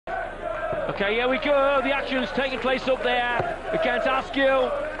Okay, here we go. The action's taking place up there against Askew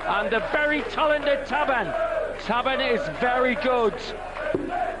and the very talented Tabern. Tabern is very good.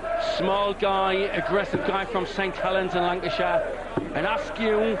 Small guy, aggressive guy from St Helens in Lancashire. And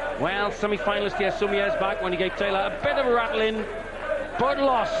Askew, well, semi-finalist here some years back when he gave Taylor a bit of a rattling, but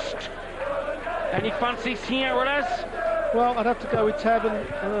lost. Any fancies here with us? Well, I'd have to go with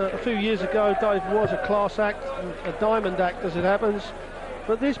Tabern. A few years ago, Dave was a class act, a diamond act as it happens.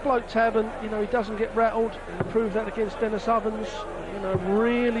 But this bloke Tabern, you know, he doesn't get rattled. He proved that against Dennis Ovens. You know,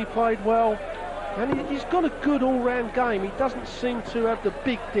 really played well. And he's got a good all-round game. He doesn't seem to have the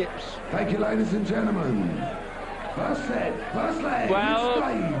big dips. Thank you, ladies and gentlemen. First set, first leg. Well,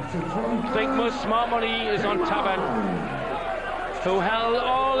 I think most smart money is on Tabern, who held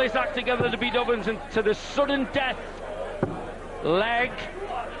all his act together to beat Ovens into the sudden death leg.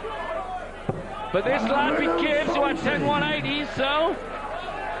 But this lad behaves to a 10-180, so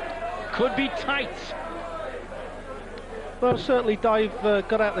could be tight. Well, certainly Dave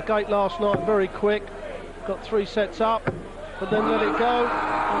got out the gate last night very quick. Got 3 sets up, but then let it go.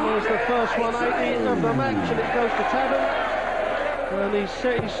 And there's the first 180 of the match, and it goes to Tabern. And he's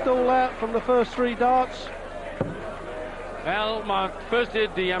set his stall out from the first 3 darts. Well, my first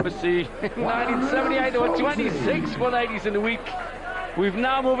did the embassy in 1978. There were 26 180s in a week. We've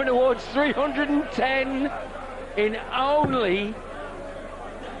now moving towards 310 in only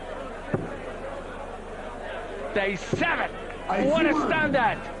day 7. What a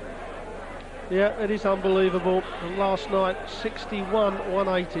standard! Yeah, it is unbelievable. And last night, 61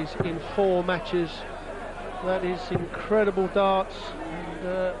 180s in 4 matches. That is incredible darts.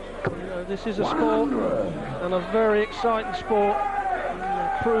 And, you know, this is a sport and a very exciting sport.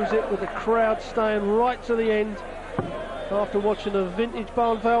 And proves it with the crowd staying right to the end after watching a vintage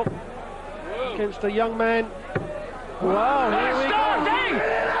Barnveld against a young man. Wow, here we go.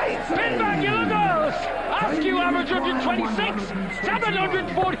 Spin back, yellow goals. Askew average 126,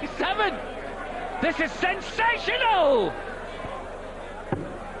 747. This is sensational.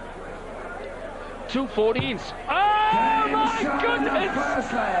 2 14s. Oh my goodness!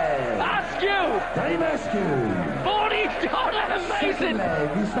 Askew! 40 amazing!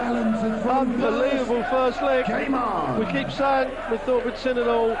 Unbelievable first leg. We keep saying we thought we'd seen it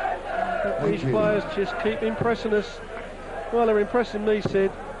all, but these players just keep impressing us. Well, they're impressing me,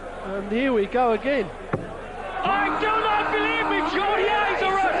 Sid. And here we go again. I do not believe me, Geordie eyes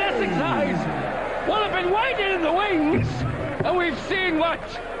are on Essex eyes. Well, I've been waiting in the wings, and we've seen what?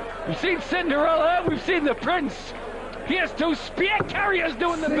 We've seen Cinderella, we've seen the Prince. Here's 2 spear carriers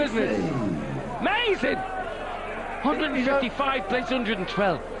doing the business. Amazing! 155 plays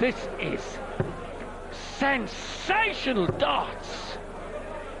 112. This is sensational darts.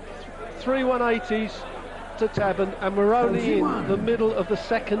 3 180s to Tabern, and we're only in the middle of the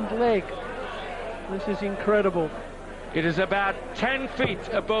second leg. This is incredible. It is about 10 feet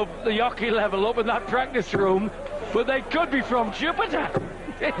above the hockey level up in that practice room, but they could be from Jupiter.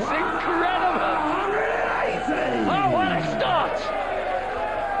 It's incredible. Oh, what a start.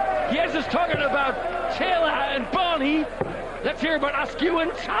 Yes, is talking about Taylor and Barney. Let's hear about Askew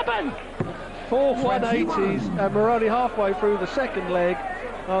and Tabern. 4 180s, and we're only halfway through the second leg.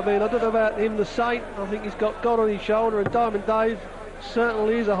 I mean, I don't know about him, the Saint. I think he's got God on his shoulder, and Diamond Dave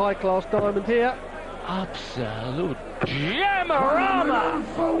certainly is a high-class diamond here. Absolute Gemorama!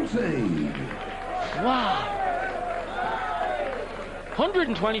 Wow!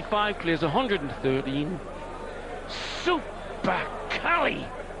 125 clears 113. Super Cali!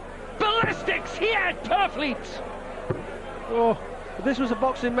 Ballistics here at Purfleet! Oh, if this was a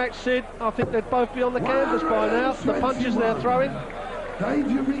boxing match, Sid, I think they'd both be on the canvas by now. The punches they're throwing. Dave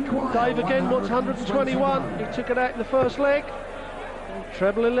again wants 121. He took it out in the first leg. And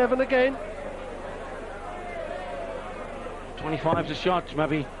treble 11 again. 25's a shot,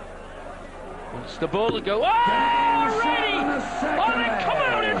 maybe. Wants the ball to go. Oh, ready! Oh, they come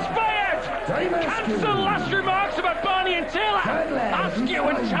out inspired! Cancel last remarks about Barney and Taylor. Askew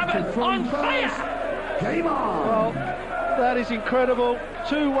and Tabern on fire! Game on! Well, that is incredible.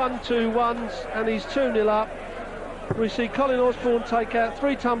 2-1-2-1s, and he's 2-0 up. We see Colin Osborne take out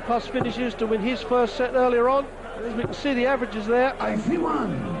 3-ton plus finishes to win his first set earlier on. As we can see the averages there.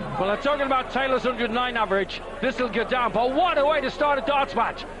 Well, they're talking about Taylor's 109 average. This will get down, but what a way to start a darts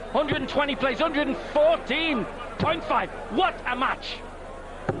match. 120 plays, 114.5. What a match.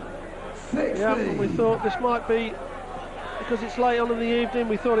 60. Yeah, we thought this might be, because it's late on in the evening,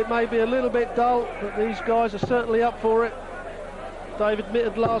 we thought it may be a little bit dull, but these guys are certainly up for it. Dave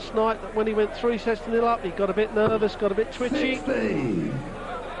admitted last night that when he went 3 sets to 0 up, he got a bit nervous, got a bit twitchy. 60.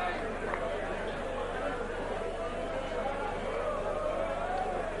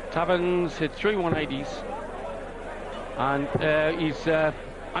 Tabern's hit 3 180s. And he's not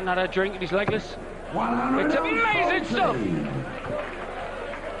had a drink and he's legless. It's amazing stuff!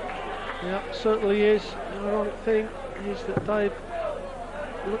 Yeah, certainly is. The ironic thing is that Dave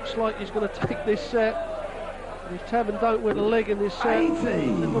looks like he's going to take this set. And if Tabern don't win a leg in this set,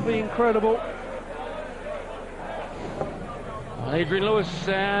 it will be incredible. Well, Adrian Lewis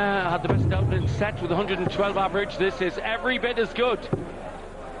had the best opening set with 112 average. This is every bit as good.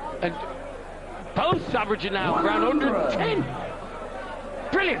 And both averaging now around 110.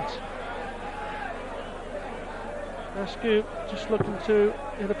 Brilliant. Askew just looking to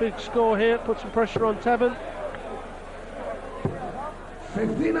hit a big score here, put some pressure on Tabern.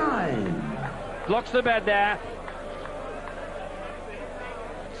 59. Blocks the bed there.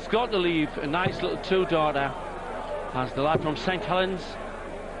 He's got to leave a nice little two-darter. As the lad from St. Helens.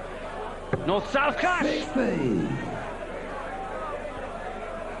 North-south clash. 60.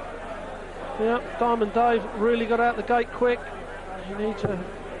 Yeah, Diamond Dave really got out the gate quick. You need to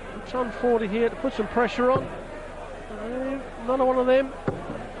on 40 here to put some pressure on. Another one of them.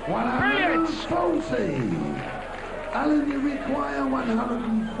 140. Alan, you require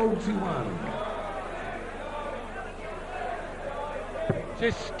 141.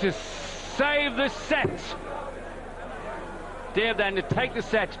 Just to save the set. Dave then to take the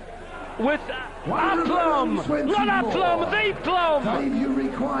set with aplomb. Not aplomb, the plum. Dave, you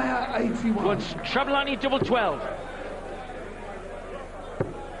require 81. Wants treble 90, double 12.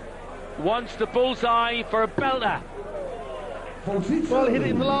 Wants the bullseye for a belter. 42. Well, hit it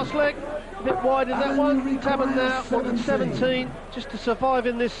in the last leg. A bit wide in that one. Tabern now on 17. Just to survive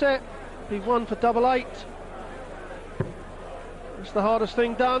in this set. He won for double 8. It's the hardest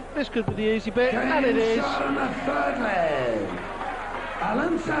thing done. This could be the easy bit, and it is. Shot on the third leg.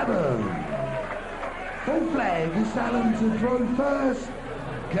 Alan Tabern. Full flag is Alan to throw first.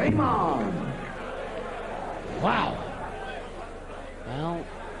 Game on. Wow. Well,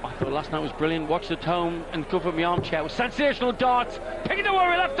 I thought last night was brilliant. Watched at home and covered my armchair. It was sensational darts. Picking the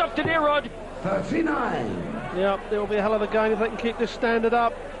warrior left off to near Rod. 39. Yeah, it'll be a hell of a game if they can keep this standard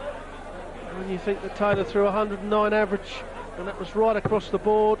up. When you think that Taylor threw 109 average, and that was right across the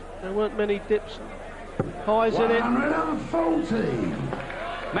board. There weren't many dips and highs in it. 140.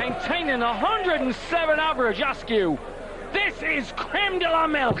 Maintaining 107 average, Askew. This is creme de la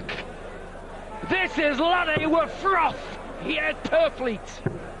milk. This is latte with froth. He had perfleet.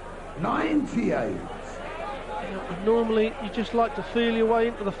 98. Normally, you just like to feel your way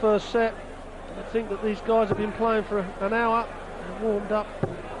into the first set. I think that these guys have been playing for an hour and warmed up,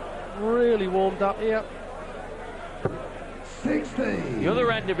 really warmed up here. 60. The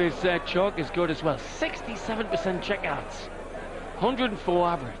other end of his chalk is good as well. 67% checkouts. 104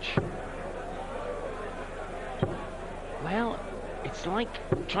 average. Well, it's like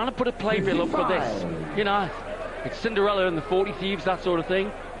trying to put a playbill up for this. You know, it's Cinderella and the 40 Thieves, that sort of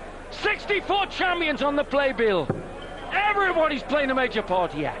thing. 64 champions on the playbill. Everybody's playing a major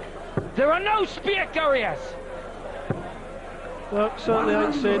part here. There are no spear carriers. Well, certainly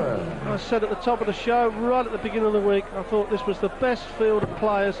ain't Sid. I said at the top of the show, right at the beginning of the week, I thought this was the best field of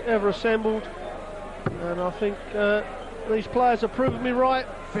players ever assembled. And I think these players have proven me right.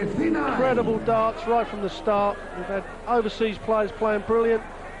 59. Incredible darts right from the start. We've had overseas players playing brilliant.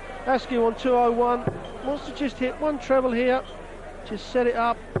 Askew on 201. Wants to just hit one treble here. Just set it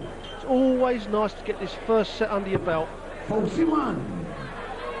up. It's always nice to get this first set under your belt. 41.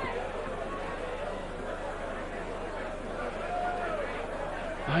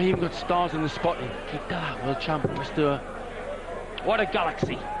 I even got stars in the spotting. Keep that, world champ, Bristol. What a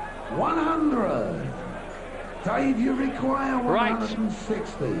galaxy. 100. Dave, you require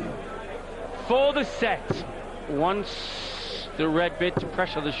 160. For the set, once the red bit to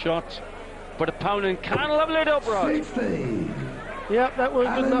pressure the shot, but opponent can level it up, Rod. 60. Yep, that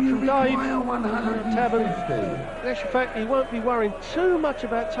wasn't good enough from Dave. Tabern. 150. In actual fact, he won't be worrying too much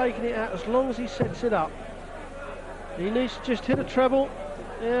about taking it out as long as he sets it up. He needs to just hit a treble.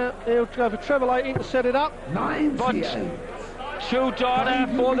 Yeah, he'll go for treble 18 to set it up. 98. Two-darter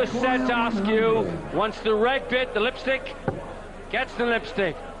for the set, Askew. Once the red bit, the lipstick, gets the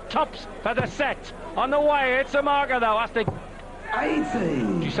lipstick. Tops for the set. On the way, it's a marker though, Askew.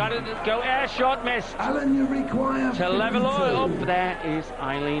 80. Decided to go air shot, missed. Alan, you require To level 52. up, there is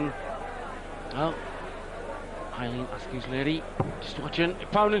Eileen. Oh, Eileen, Askew's lady. Just watching.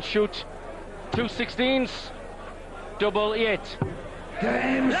 Opponent shoot. 2 16s. Double 8.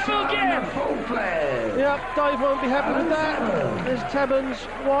 Game Level shot game. on the full flag. Yep, Dave won't be happy with that. There's Tabern's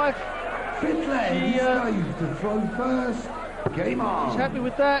wife. Fifth leg She, is Dave to throw first. Game on. He's happy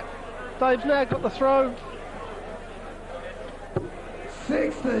with that. Dave's now got the throw.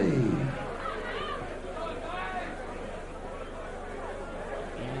 60.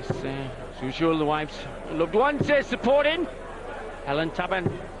 Yes, as usual, the wives, loved ones supporting. Tabern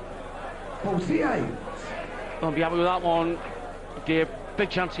 48. won't be happy with that one. Dave, big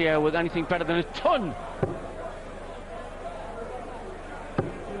chance here with anything better than a ton.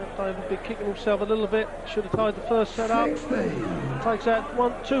 Dave would be kicking himself a little bit. Should have tied the first set up. 60. Takes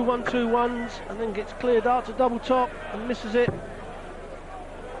out 2 1-2-1s and then gets cleared out to double top and misses it.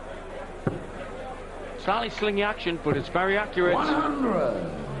 Slightly slingy action, but it's very accurate.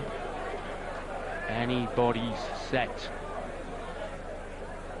 100. Anybody's set.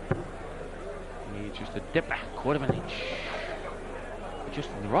 Needs just a dipper, quarter of an inch. Just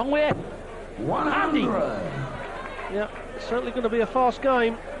in the wrong way. 100. Yeah, it's certainly going to be a fast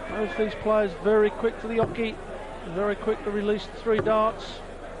game. Both these players very quick to the hockey, very quick to release the 3 darts.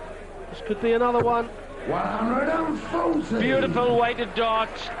 This could be another one. 140. Beautiful weighted dart.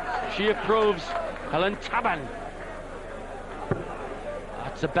 She approves. Tabern.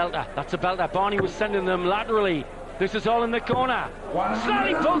 That's a belter. That's a belter. Barney was sending them laterally. This is all in the corner.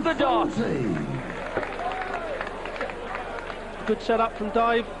 Slightly pulled the dart. Good setup from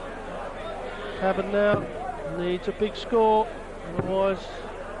Dave. Tabern now needs a big score. Otherwise,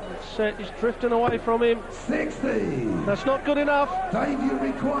 the set is drifting away from him. 60. That's not good enough. Dave, you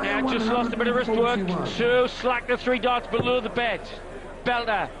require. Yeah, just lost a bit of wrist work. 2 slack the 3 darts below the bed.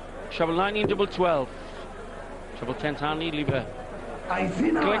 Belter. Treble 19, double 12. Treble 10 handy, leave a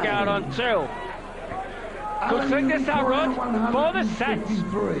 89. click out on 2. Good click this out, Rod, for the set.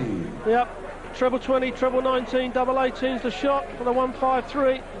 Yep, treble 20, treble 19, double 18's the shot for the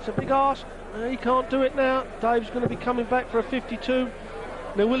 153. It's a big ask. He can't do it now. Dave's going to be coming back for a 52.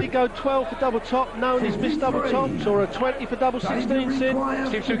 Now, will he go 12 for double top, knowing he's missed double tops, or a 20 for double 16, Sid?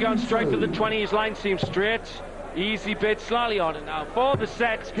 Seems to be going straight for the 20. His line seems straight. Easy bit, slightly on it now for the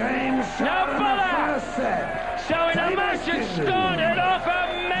set. Now Fuller! So in a match that started off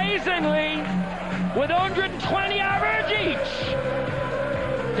amazingly with 120 average each.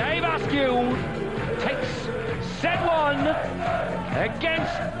 Dave Askew takes set 1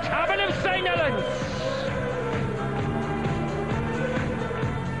 against Tabern of St. Helens.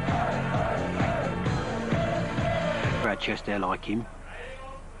 Brad chest hair like him.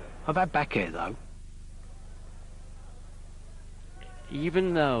 I've had back hair though.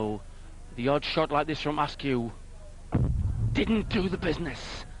 Even though the odd shot like this from Askew didn't do the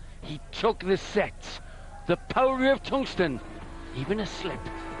business, he took the set. The power of tungsten, even a slip,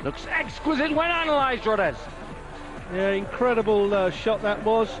 looks exquisite when analysed, Rodders. Yeah, incredible shot that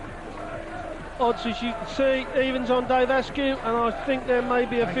was. Odds, as you can see, evens on Dave Askew, and I think there may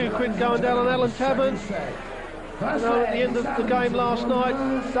be a few quid going down on Tabern. You know, at the end of the game last night,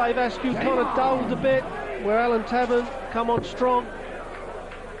 Dave Askew kind of dulled a bit, where Tabern come on strong.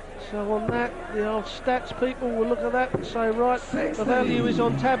 So on that, the old stats people will look at that and say, right, the value is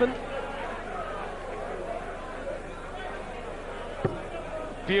on Tabern.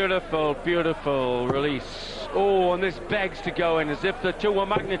 Beautiful, beautiful release. Oh, and this begs to go in as if the two were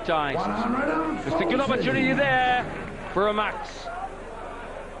magnetised. There's a good opportunity there for a max.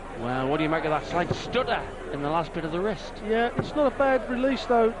 Well, what do you make of that slight stutter in the last bit of the wrist? Yeah, it's not a bad release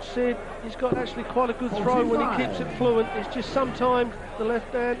though, Sid. He's got actually quite a good throw when he keeps it fluent. It's just sometimes the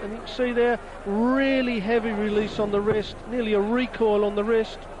left hand, and you can see there, really heavy release on the wrist, nearly a recoil on the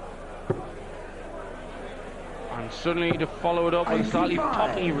wrist. And suddenly to follow it up with a slightly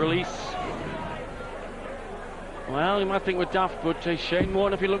poppy release. Well, you might think we're daft, but Shane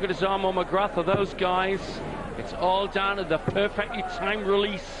Warne, if you look at his arm, or McGrath, or those guys, it's all down to the perfectly timed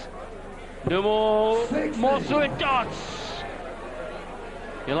release. No more suet darts.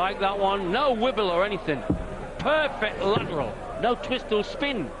 You like that one? No wibble or anything. Perfect lateral. No twist or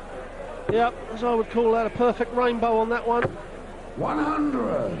spin. Yep, as I would call that, a perfect rainbow on that one.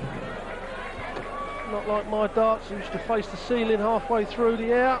 100. Not like my darts, who used to face the ceiling halfway through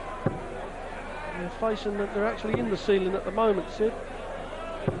the air. They're actually in the ceiling at the moment, Sid.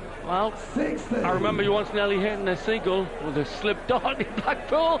 Well, 60. I remember you once nearly hitting a seagull with a slip dart in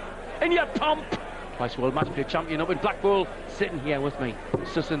Blackpool in your pump. Twice world match play champion up in Blackpool, sitting here with me,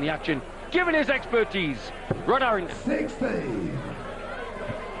 sussing the action, giving his expertise. Rod Harrington. 60.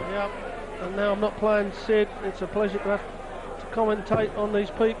 Yep, and now I'm not playing, Sid. It's a pleasure to have to commentate on these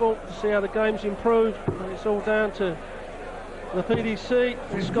people, to see how the game's improved, and it's all down to the PDC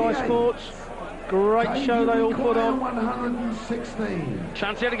and Sky Sports. Great show they all put on. 116.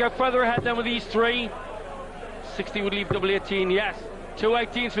 Chance here to go further ahead then with these three. 60 would leave double 18, yes. 2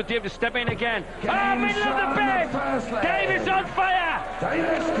 18s for Dave to step in again. Oh, middle of the bed! Dave is on fire! Dave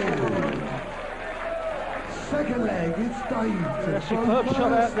Askew. second leg, it's Dave. A superb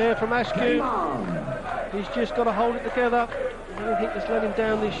shot out there from Askew. He's just got to hold it together. I don't think it's let him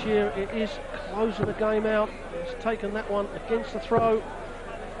down this year. It is closing the game out. He's taken that one against the throw.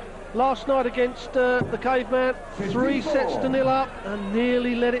 Last night against the Caveman, 3 sets to 0 up and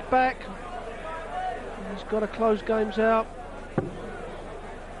nearly let it back. He's got to close games out.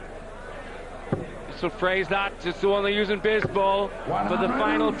 This will phrase that, just the one they use in baseball for the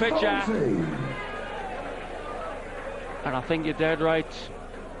final pitcher. And I think you're dead right.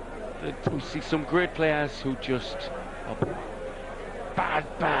 We see some great players who just are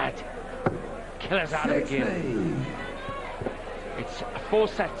bad killers out of the game. It's 4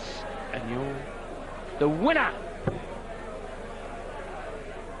 sets, and you're the winner.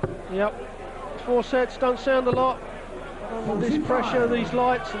 Yep, 4 sets don't sound a lot. Under this pressure, these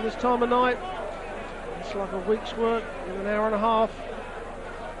lights, and this time of night, it's like a week's work in an hour and a half.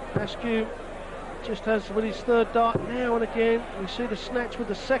 Askew just has with his 3rd dart now and again. We see the snatch with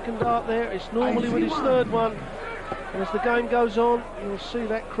the 2nd dart there. It's normally with his 3rd one. And as the game goes on, you'll see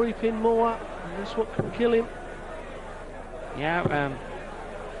that creep in more, and that's what can kill him. Yeah,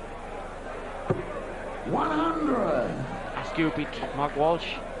 100. Askew beat Mark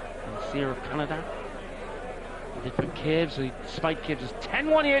Walsh and Sear of Canada. He did for Caves, so he spiked Caves' 10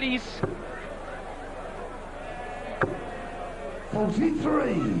 180s.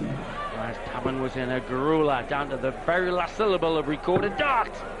 43. Whereas Tabern was in a grueler down to the very last syllable of recorded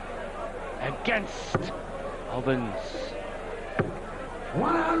dart against Ovens.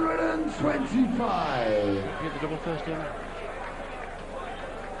 125. Here's the double first here.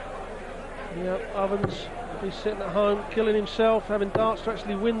 Yep, Ovens will be sitting at home, killing himself, having darts to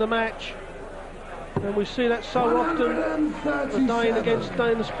actually win the match. And we see that so often. The Dane against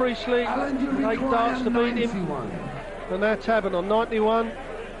Damus Priestley, 8 darts to beat him. And now Tabern on 91.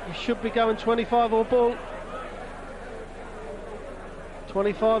 He should be going 25 or bull.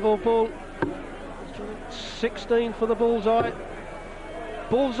 25 or bull. 16 for the bullseye.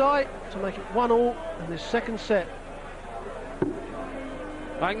 Bullseye to make it 1-all in this 2nd set.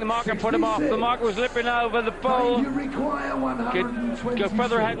 I think the marker put him off. The marker was lipping over the bull. Can go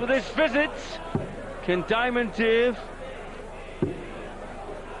further ahead with his visits. Can Diamond Dave?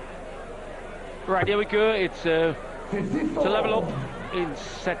 Right, here we go. It's to level up in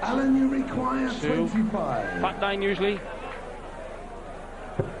set 2. Fat 9 usually.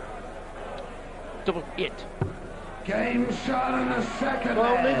 Double 8. Game shot in the 2nd.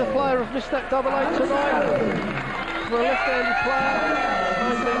 Well, neither player have missed that double 8 tonight. For a left-handed player,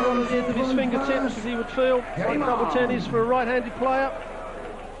 I've been on the end of his fingertips as he would feel. Double 10 is for a right-handed player.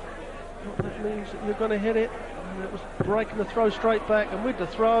 That means that you're going to hit it. And it was breaking the throw straight back, and with the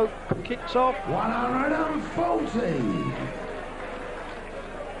throw, kicks off. 140.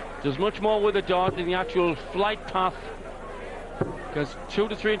 There's much more with the dart than the actual flight path. Goes 2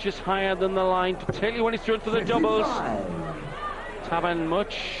 to 3 inches higher than the line, particularly when he's thrown for the doubles. Tabern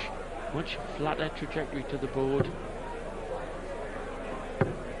much flatter trajectory to the board.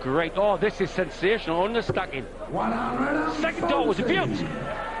 Great. Oh, this is sensational. Understacking. 2nd dart was a beaut.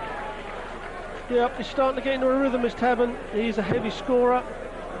 Yep, he's starting to get into a rhythm as Tabern. He's a heavy scorer.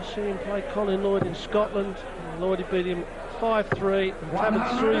 I see him play Colin Lloyd in Scotland. And Lloyd beat him 5-3.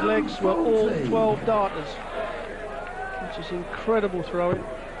 Tabern's 3 legs were all 12 darters, which is incredible throwing.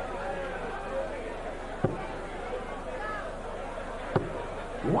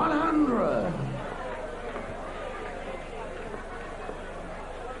 $100.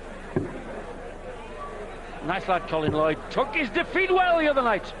 Nice lad, Colin Lloyd. Took his defeat well the other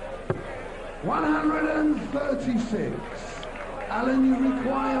night. 136. Alan, you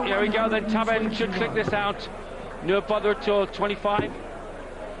require. Here we go then. Tabern should click this out. No bother at all. 25.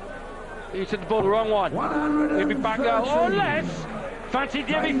 He said the ball, the wrong one. He'll be back now. Oh, less. Fancy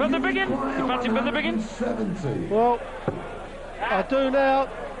Davy from the begin. You fancy from the begin? Well, I do now.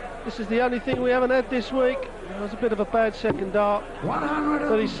 This is the only thing we haven't had this week. It was a bit of a bad 2nd dart,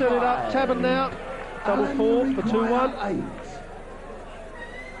 but he set it up. Tabern now. Double 4 for 2-1.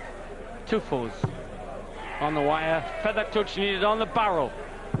 2 4s on the wire. Feather touch needed on the barrel.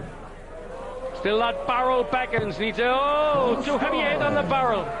 Still that barrel beckons. Needs a too heavy hit on the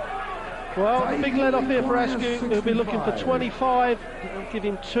barrel. Well, a big let off here for Askew. He'll be looking for 25. I'll give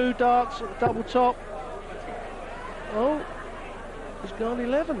him 2 darts at the double top. Oh, he's gone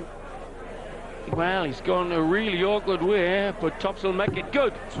 11. Well, he's gone a really awkward way, but tops will make it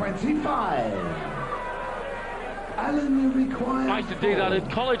good. 25. Alan, you require. I used to do that in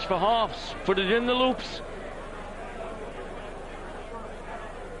college for halves. Put it in the loops.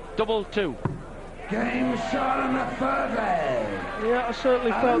 Double 2. Game shot on the third leg. Yeah, I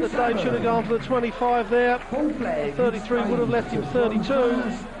certainly felt that Dave should have gone for the 25 there. Full flag. 33 would have left him 32.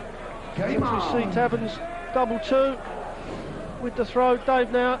 Game As we see on. Tabern's double two with the throw.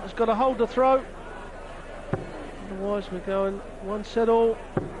 Dave now has got to hold the throw. Otherwise we're going one set all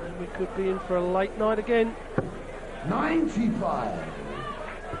and we could be in for a late night again. 95.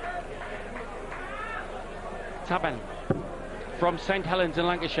 Tabern from St Helens in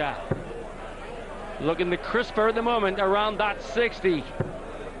Lancashire. Looking the crisper at the moment, around that 60.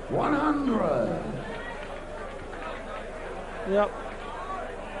 100. Yep.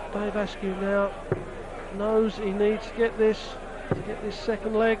 Dave Askew now knows he needs to get this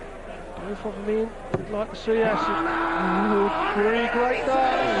second leg. Both of them in. I'd like to see Askew. Three great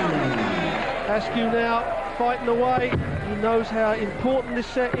darts. Askew now fighting away. He knows how important this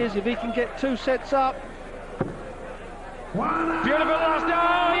set is. If he can get two sets up. Beautiful last.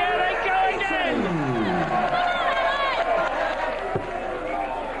 Oh, yeah, they go again.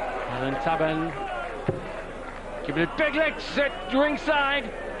 Alan Tabern giving it big licks at ringside.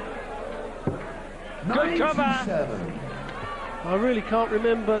 Good cover. I really can't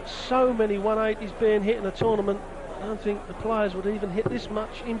remember so many 180s being hit in a tournament. I don't think the players would even hit this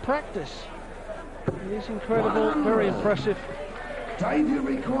much in practice. It is incredible, 100. very impressive. Dave, you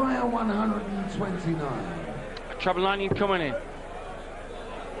require 129. Trouble lining coming in.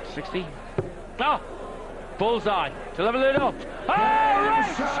 60. Oh! Bullseye to level it up. Oh,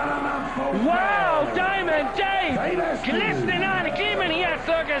 right! Wow! Diamond Dave! Glistening on, gleaming here,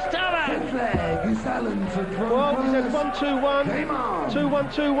 Circus Tabern! Well, he's had 1-2-1,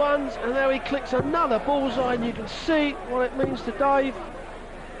 2-1-2-1s, and now he clicks another bullseye, and you can see what it means to Dave.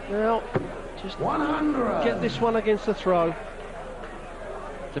 Now, just 100. get this one against the throw.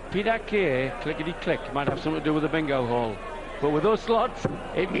 The PDC clickety click might have something to do with the bingo hall, but with those slots,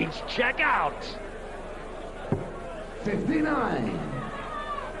 it means check out. 59.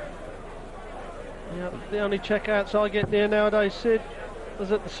 Yeah, the only checkouts I get near nowadays, Sid,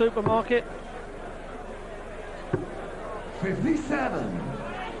 is at the supermarket. 57.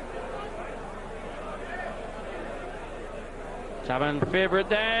 Tabern favourite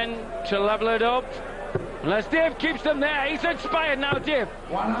then to level it up. Unless Dave keeps them there, he's inspired now, Dave.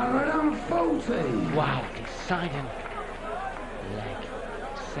 140. Wow, deciding leg.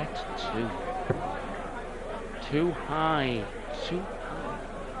 Set two. Too high. Too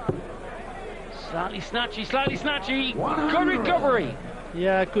high. Slightly snatchy. 100. Good recovery.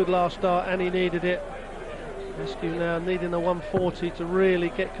 Yeah, good last start, and he needed it. Askew now needing a 140 to really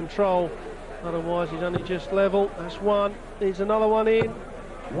get control. Otherwise, he's only just level. That's one. Needs another one in.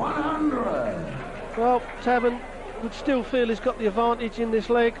 100. Well, Tabern would still feel he's got the advantage in this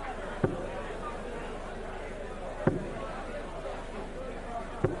leg.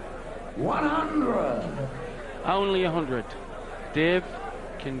 Only 100. Dave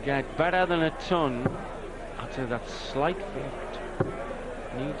can get better than a ton. I'll say that slight fault.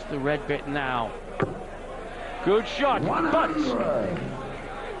 Needs the red bit now. Good shot, 100.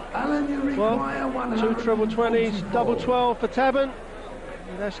 Alan, you require Well, two treble 20s, double 12 for Tabern.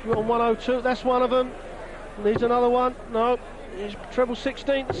 That's on 102, that's one of them. Needs another one, no. His treble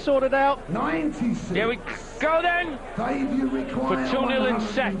 16 sorted out. 96. There we go then. Dave, you require For 2-0 in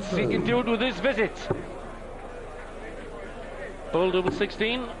sets, he can do it with his visit. Bull double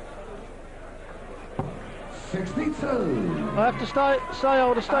 16. 62. I have to say I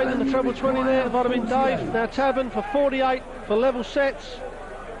would have stayed in the treble 20 there if I'd have been Dave. Now Tabern for 48 for level sets.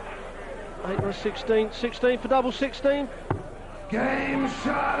 8 or 16, 16 for double 16. Game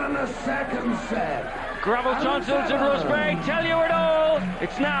shot in the second set. Gravel tonsils and Roseberry tell you it all.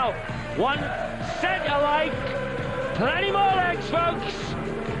 It's now one set alike. Plenty more legs, folks.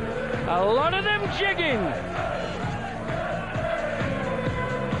 A lot of them jigging.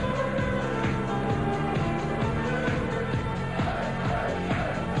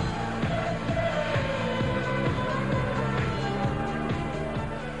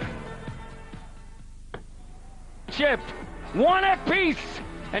 Chip, one apiece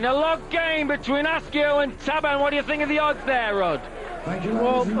in a locked game between Askew and Tabern. What do you think of the odds there, Rod? Thank you,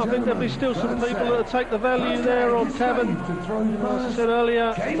 Well, ladies and I think there'll be still some gentlemen. people that'll take the value there on Tabern. As I said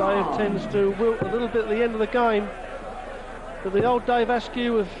earlier, Dave tends to wilt a little bit at the end of the game. But the old Dave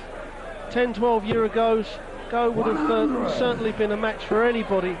Askew of 10, 12 years ago would have certainly been a match for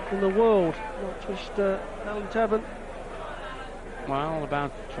anybody in the world, not just Alan Tabern. Well,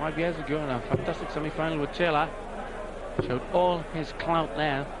 about 5 years ago in a fantastic semi-final with Taylor. Showed all his clout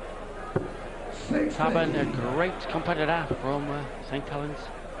there. 60. Tabern, a great competitor from St Helens.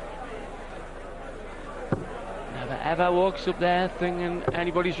 Now ever walks up there thinking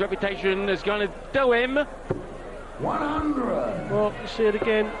anybody's reputation is going to do him. 100. Well, you see it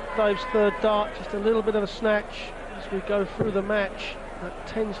again, Dave's third dart, just a little bit of a snatch as we go through the match. That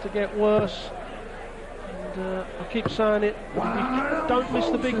tends to get worse. And I keep saying it, if you don't miss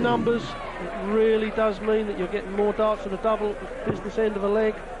the big numbers, it really does mean that you're getting more darts than a double at the business end of a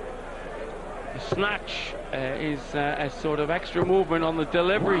leg. The snatch is a sort of extra movement on the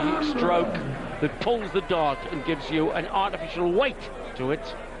delivery stroke that pulls the dart and gives you an artificial weight to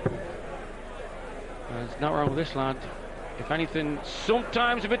it. There's nothing wrong with this lad. If anything,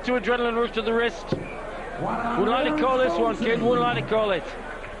 sometimes a bit too adrenaline rush to the wrist. Wouldn't like to call this one, kid. Wouldn't like to call it.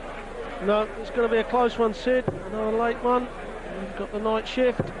 No, it's going to be a close one, Sid. Another late one. We've got the night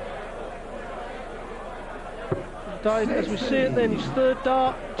shift. Dave, as we see it then, his third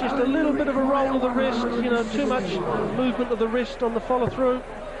dart, just a little bit of a roll of the wrist, you know, too much movement of the wrist on the follow through.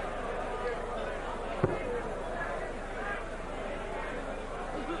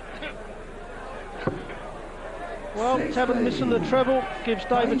 Well, Tabern missing the treble, gives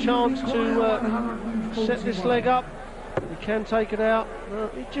Dave a chance to set this leg up. He can take it out.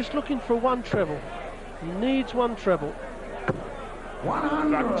 He's just looking for one treble. He needs one treble.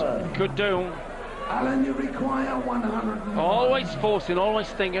 100. That could do. Alan, you require 100. Always forcing, always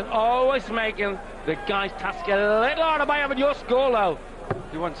thinking, always making the guy's task a little harder by having your score low.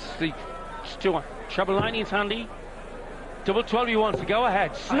 He wants the treble 19's handy. Double 12 he wants to go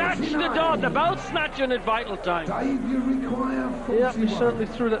ahead. Snatch the dart, they're both snatching at vital time. Dave, you require 41. Yeah, he certainly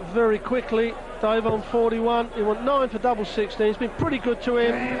threw that very quickly. Dave on 41. He went 9 for double 16. It's been pretty good to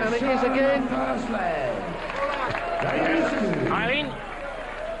him, and it is again. First leg. Eileen.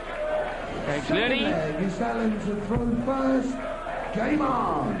 Dave's Lily. It's Alan to throw first. Game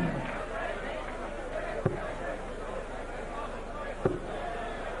on.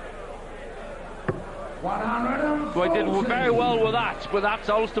 Well, he did very well with that, but that's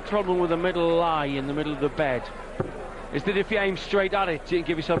always the problem with the middle lie in the middle of the bed, is that if you aim straight at it, you can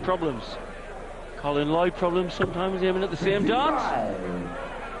give yourself problems. Colin Lloyd problems sometimes aiming at the same darts.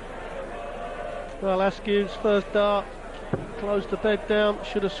 Well, Askew's first dart closed the bed down,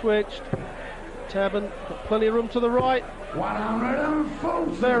 should have switched. Tabern got plenty of room to the right.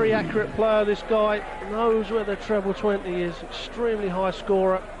 140. Very accurate player, this guy. Knows where the treble 20 is. Extremely high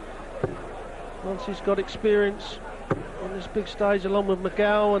scorer. Once he's got experience on this big stage, along with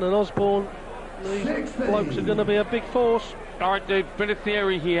McGowan and Osborne, these blokes are going to be a big force. All right, Dave, bit of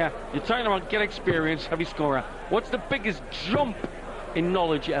theory here. You're talking about get experience, heavy scorer. What's the biggest jump in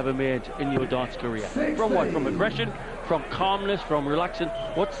knowledge you ever made in your darts career? 60. From what? From aggression? From calmness? From relaxing?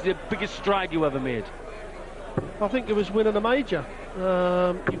 What's the biggest stride you ever made? I think it was winning a major.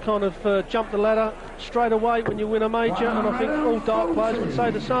 You kind of jump the ladder straight away when you win a major, and I think all dart players would say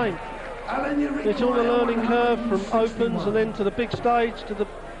the same. It's all a learning curve from opens and then to the big stage, to the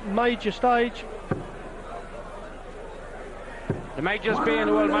major stage. The majors being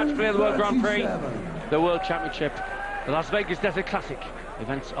the World Match Play, the World Grand Prix, the World Championship, the Las Vegas Desert Classic,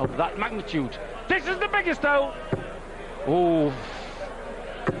 events of that magnitude. This is the biggest though. Oh,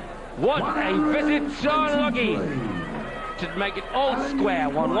 what a visit, so lucky to make it all square.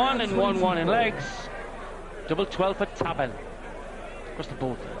 1-1 and 1-1 in legs. Double 12 for Tabern. Across the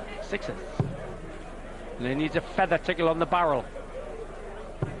board. Sixes. And he needs a feather tickle on the barrel.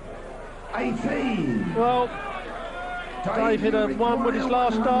 18. Well, Dave hit a 1 with his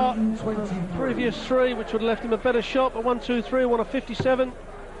last start. Previous 3, which would have left him a better shot, but 1, 2, 3, 1 of 57.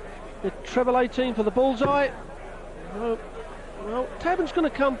 The treble 18 for the bullseye. Well, Tabern's going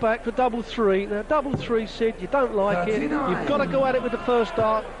to come back for double 3. Now, double 3, Sid, you don't like it. You've got to go at it with the first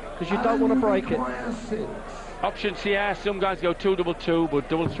dart because you don't want to break it. Options here, some guys go 2 double 2, but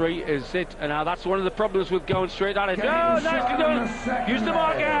double 3 is it. And now that's one of the problems with going straight at it. Oh, nicely done. Use the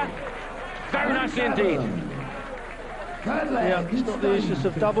marker. Very nicely indeed. Yeah, it's not the easiest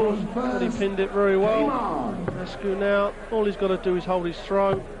of doubles, but he pinned it very well. Askew now, all he's got to do is hold his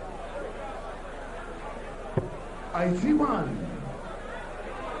throw. 81.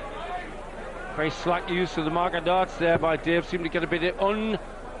 Very slack use of the marker darts there by Dave. Seemed to get a bit of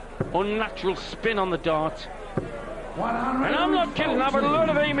unnatural spin on the dart. And I'm not kidding, I've had a lot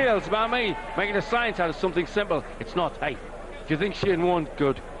of emails about me making a science out of something simple. It's not. Hey, if you think Shane won,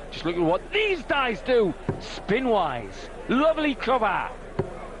 good. Just look at what these guys do, spin-wise. Lovely cover.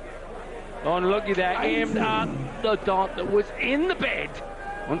 Unlucky there, aimed at the dart that was in the bed,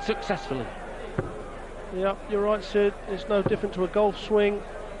 unsuccessfully. Yep, you're right, Sid. It's no different to a golf swing.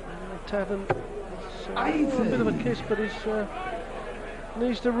 Tabern, a bit of a kiss, but he's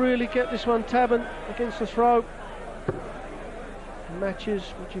needs to really get this one, Tabern, against the throw. matches,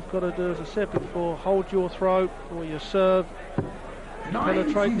 what you've got to do, as I said before, hold your throat or your serve,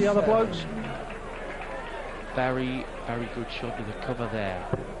 penetrate the other blokes. Very, very good shot to the cover there.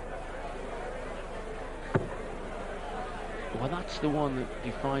 Well, that's the one that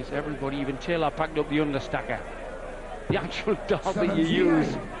defies everybody. Even Taylor packed up the understacker. The actual dart that you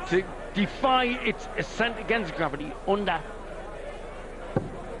use to defy its ascent against gravity under.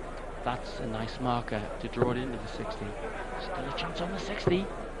 That's a nice marker to draw it into the 60. Still a chance on the 60.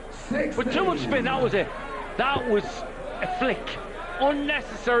 But too much spin, that was it. That was a flick.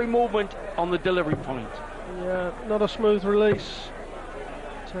 Unnecessary movement on the delivery point. Yeah, not a smooth release.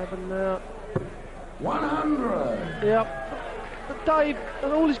 Tabern now. 100. Yep. But Dave,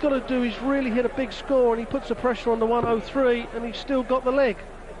 and all he's got to do is really hit a big score, and he puts the pressure on the 103, and he's still got the leg.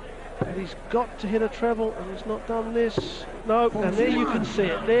 And he's got to hit a treble, and he's not done this. No, and there you can see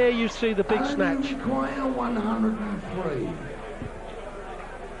it. There you see the big snatch. Require 103.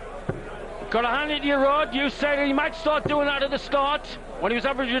 Got to hand it to you, Rod. You said he might start doing that at the start when he was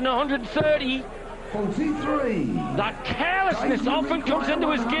averaging 130. 43. That carelessness often comes into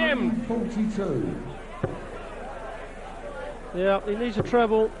his game. 42. Yeah, he needs a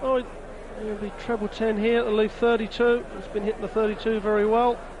treble. Oh, he'll be treble 10 here to leave 32. He's been hitting the 32 very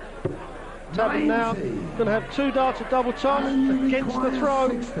well. Tabern now going to have 2 darts at double top against the throw.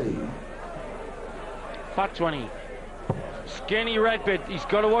 60. Fat 20. Skinny Redbit. He's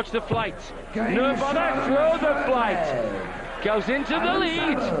got to watch the flight. Game No bother, throw the flight. Goes into the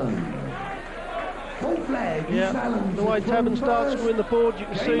lead. Full flag. Yeah, the way Tabern starts to win the board, you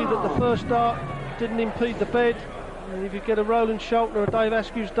can see that the first dart didn't impede the bed. And if you get a Roland Shelton or a Dave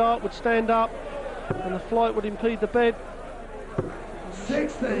Askew's dart would stand up, and the flight would impede the bed.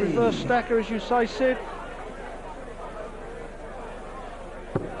 60. Reverse stacker, as you say, Sid.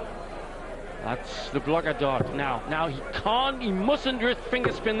 That's the blocker dart. Now he mustn't just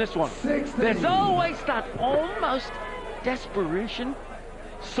finger spin this one. 60. There's always that almost desperation.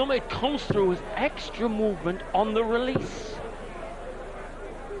 Summit comes through as extra movement on the release.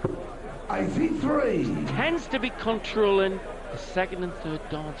 83. Tends to be controlling the second and third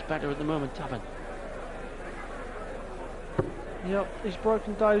darts better at the moment, Tabern. Yep, he's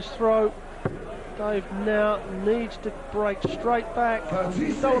broken Dave's throat. Dave now needs to break straight back.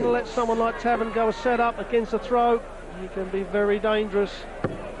 You don't want to let someone like Tabern go a set-up against the throat. He can be very dangerous.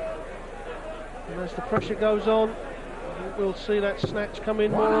 And as the pressure goes on, I think we'll see that snatch come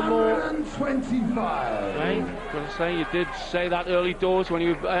in more and more. 125. Right? Got to say, you did say that early doors when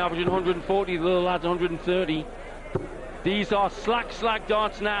you were averaging 140, the little lad's 130. These are slack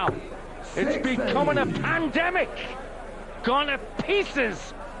darts now. It's 60. becoming a pandemic. Gone to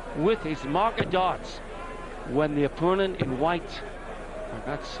pieces with his marker darts when the opponent in white, and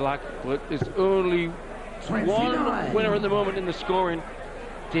that's slack, but there's only 29. one winner at the moment in the scoring.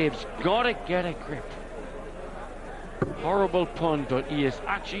 Dave's got to get a grip. Horrible pun, but he is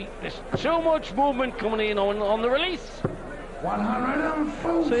actually, there's so much movement coming in on the release.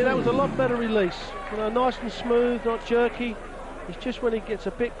 140. See, that was a lot better release. You know, nice and smooth, not jerky. It's just when he gets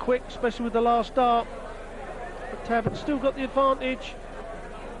a bit quick, especially with the last dart. But Tabern still got the advantage.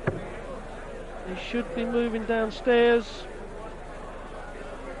 He should be moving downstairs.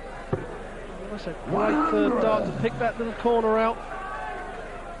 That's a great third dart to pick that little corner out.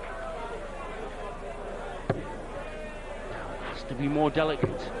 Has to be more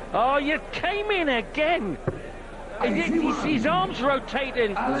delicate. Oh, you came in again. His arms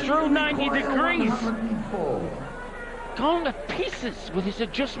rotating through 90 degrees. Gone to pieces with his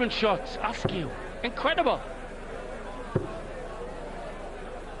adjustment shots. Askew, incredible.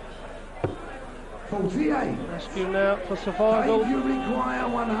 48. Askew now for survival. You require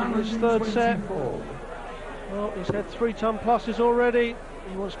 124. His third set. Well, he's had 3-ton pluses already.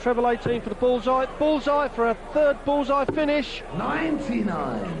 He wants treble 18 for the bullseye. Bullseye for a third bullseye finish.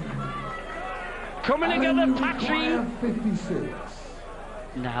 99. Coming together, Patry. 56.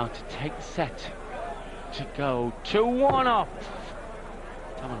 Now to take the set. To go 2-1 up.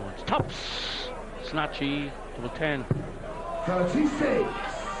 Tabern wants tops. Snatchy, double 10. 36.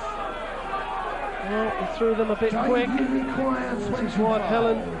 Well, he threw them a bit quick. That's his wife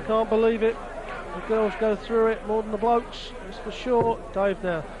Helen, can't believe it. The girls go through it more than the blokes, that's for sure. Dave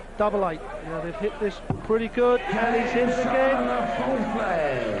now, double 8. Now they've hit this pretty good, and he's hit it again.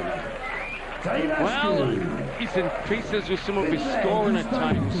 Well, he's in pieces with some of his scoring at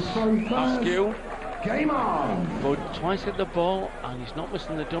times. Askew. Game on. But twice hit the ball, and he's not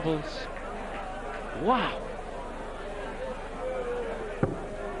missing the doubles. Wow.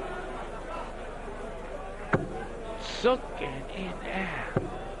 Sucking in air.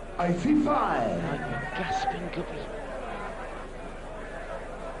 85. Like a gasping guppy.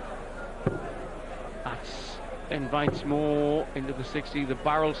 That's invites more into the 60. The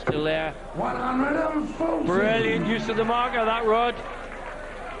barrel's still there. 140. Brilliant use of the marker, that Rod.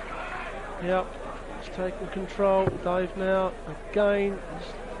 Yep, he's taking control. Dave now again.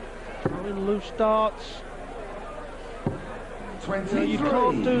 He's throwing loose darts. 23. You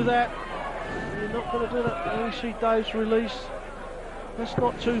can't do that. You're not going to do that. You see Dave's release. That's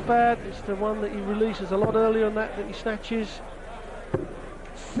not too bad. It's the one that he releases a lot earlier than that he snatches.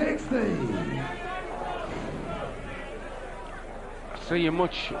 60. See a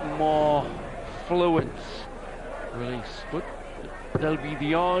much more fluent release, but there'll be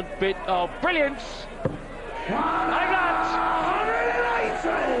the odd bit of brilliance. Like that!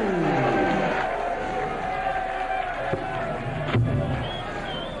 180.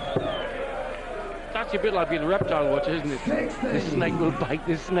 That's a bit like being a reptile watcher, isn't it? 60. This snake will bite,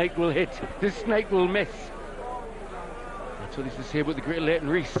 this snake will hit, this snake will miss. That's what this is here with the great Leighton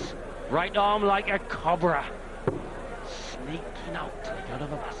Rees. Right arm like a cobra. Sneaking out like out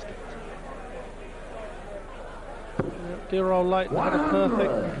of a basket. Dear old Leighton had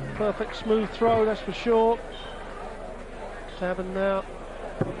a perfect smooth throw, that's for sure. Tabern now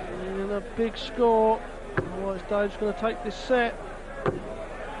in a big score. Otherwise Dave's going to take this set.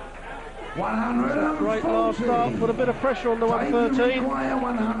 140. Great last start, put a bit of pressure on the 113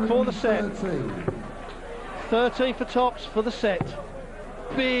 for the set. 13 for tops for the set.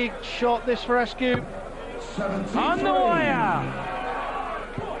 Big shot this for Askew. 73. On the wire!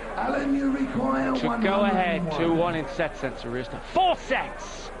 Alan, you require To go ahead 2-1 in set sense, Arista. 4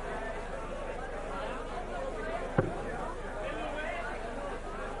 sets!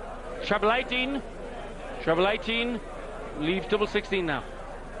 Treble 18. Treble 18. Leave double 16 now.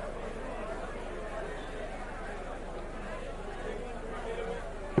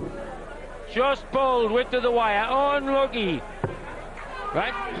 Just bowled width of the wire. Unlucky.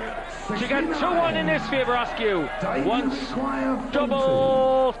 Right? She got 2-1 in this favour, Askew. Once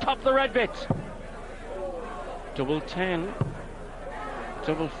double top the red bit. Double 10.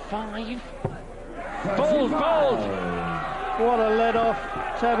 Double 5. Bold. What a let off.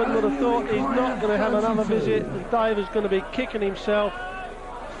 Tabern would have thought he's not going to have another visit, and Dave is going to be kicking himself.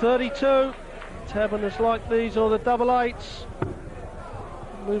 32. Tabern is like these or the double 8s.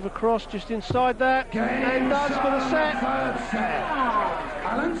 Move across just inside that, and does for the set. Third set.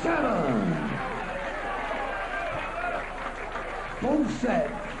 Alan Tabern. Full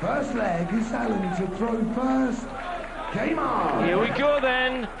set. First leg is Alan to throw first. Game on. Here we go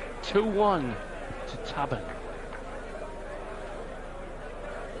then. 2-1 to Tabern.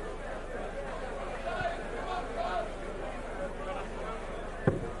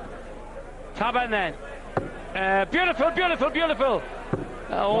 Tabern then. Beautiful.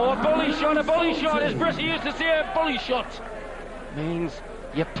 Oh, a bully shot, as Brissy used to say, a bully shot. Means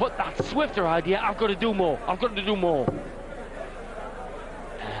you put that swifter idea, I've got to do more.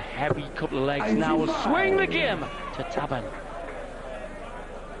 A heavy couple of legs now will swing the game to Tabern.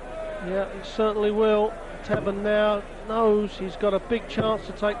 Yeah, it certainly will. Tabern now knows he's got a big chance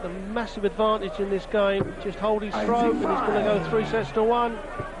to take the massive advantage in this game. Just hold his throat, and he's going to go 3 sets to 1.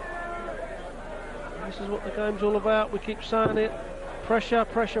 This is what the game's all about, we keep saying it. Pressure.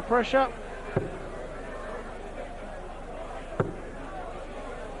 45.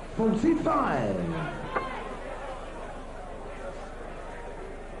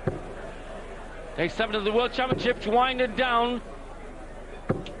 Day 7 of the World Championships winding down.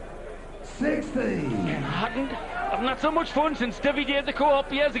 60. I've not so much fun since Stevie did the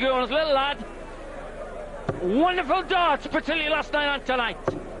co-op years ago when I was a little lad. Wonderful darts, particularly last night and tonight.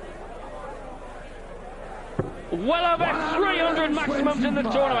 Well over 300 maximums in the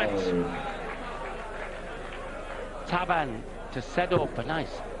tournament. Tabern to set up a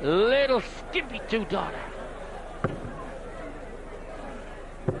nice little skippy 2-darter.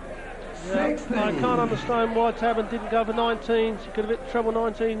 Yeah, I can't understand why Tabern didn't go for 19s. He could have hit the treble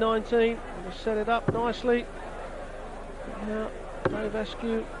 19-19 and set it up nicely. Now, Dave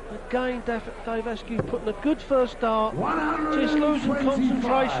Askew, again, Dave Askew putting a good first dart. Just losing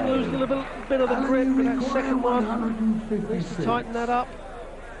concentration, losing a little bit of the grip with that second one. Needs to tighten that up.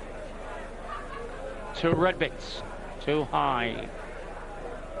 2 red bits, too high.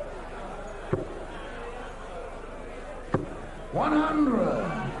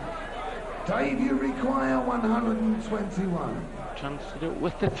 100. Dave, you require 121. Chance to do it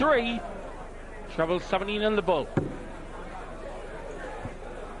with the 3. Treble 17 in the bull.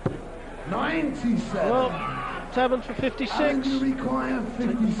 97. Well, Tabern for 56. You require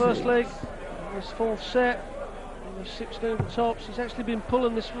 56. First leg, this 4th set. 16 for tops. He's actually been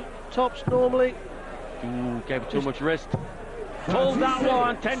pulling this tops normally. Gave it too much wrist. Pulled that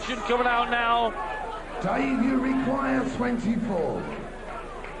one. Tension coming out now. Dave, you require 24.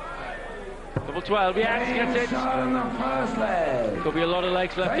 Double 12, yes, gets it. Shot on the first leg. Could be a lot of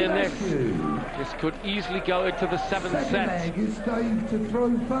legs left in this. Askew. This could easily go into the seventh Second set. leg is Dave to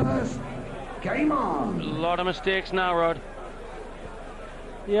throw first. Game A on. lot of mistakes now, Rod.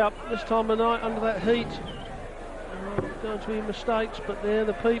 Yep, this time of night under that heat, going to be mistakes, but they're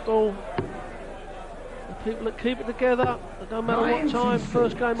the people that keep it together. It don't matter what time.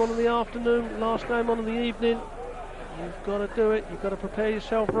 First game on in the afternoon, last game on in the evening. You've got to do it. You've got to prepare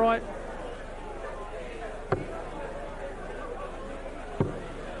yourself right.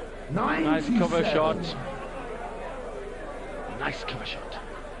 Nice cover shot. Nice cover shot.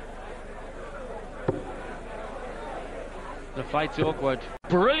 The flight's awkward.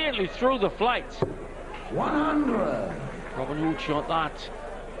 Brilliantly through the flight. 100. Robin Hood shot that.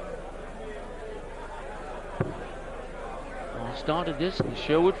 Well, started this in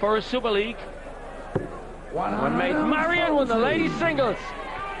Sherwood Forest Super League. When made Marion won the ladies singles.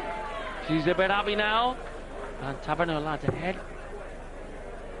 She's a bit happy now. And Tabern her lads ahead.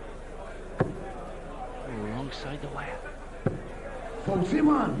 Wrong side the wire.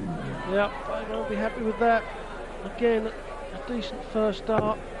 41. Yep, they won't be happy with that. Again, a decent first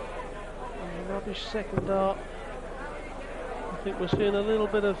dart and a rubbish second dart. I think we're seeing a little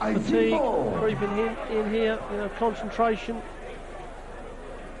bit of fatigue creeping in here, concentration.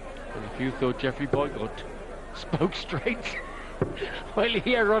 And if you thought Jeffrey Boycott spoke straight, well,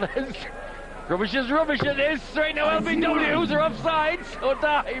 here runners. Rubbish is rubbish at this. Straight now LBWs are offsides or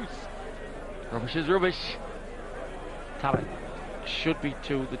dives. Rubbish is rubbish. Tabern should be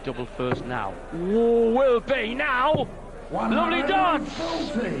to the double first now. Will be now. Lovely darts.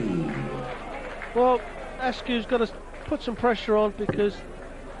 Well, Askew's got to put some pressure on because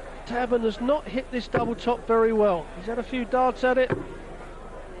Tabern has not hit this double top very well. He's had a few darts at it.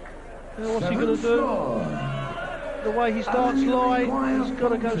 Now what's he going to do? The way his darts lie, he's got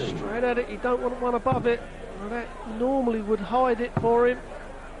to go straight at it. He don't want one above it. Well, that normally would hide it for him.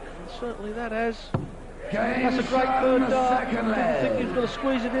 And certainly that has. That's a great third dart. Didn't think he was going to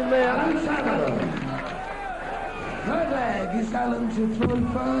squeeze it in there. Third leg is Alan to throw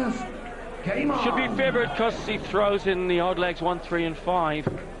first. Game on. Should be favoured because he throws in the odd legs 1, 3 and 5.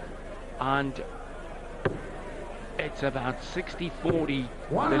 And it's about 60-40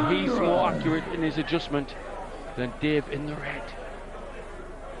 that he's more accurate in his adjustment than Dave in the red.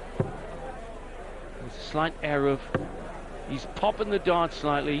 There's a slight error. He's popping the dart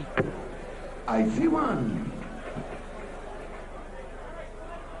slightly. 81.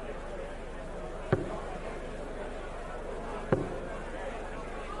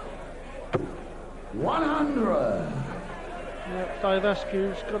 Dave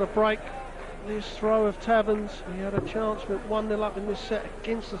Askew's got to break this throw of Tabern's. He had a chance with 1-0 up in this set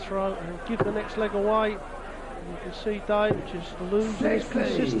against the throw and give the next leg away. And you can see Dave just losing his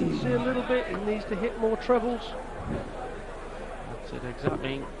consistency a little bit. He needs to hit more trebles. That's it,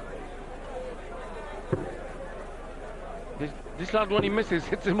 exactly. This lad, when he misses,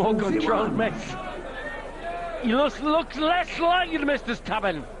 hits a more controlled miss. He looks less likely to miss this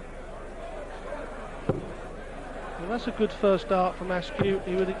Tabern. Well, that's a good first dart from Askew.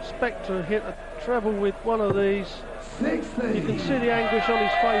 He would expect to hit a treble with one of these. 60. You can see the anguish on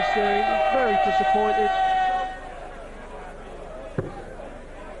his face there. He's very disappointed.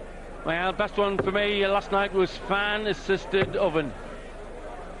 Well, best one for me last night was fan-assisted oven.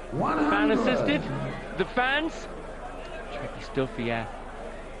 100. Fan-assisted? The fans? Tricky stuff, yeah.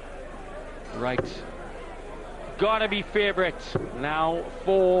 Right. Gotta be favourite now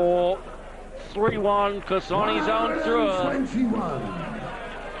for 3-1, because on his own throw.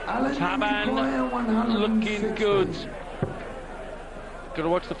 Tabern looking good. Gotta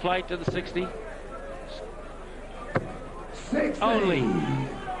watch the flight to the 60. 60. Only.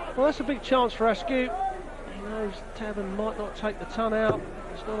 Well, that's a big chance for Askew. He knows Tabern might not take the ton out.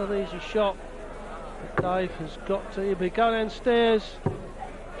 It's not an easy shot. But Dave has got to either go downstairs.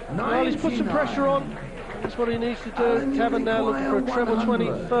 Well, he's put some pressure on. That's what he needs to do. Tabern now looking for a treble 20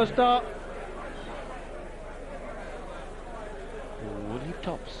 first dart. Woody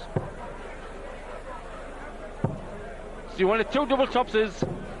tops. See, one of two double tops is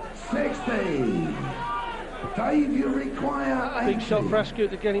 60. Dave, you require 80. Big shot for Askew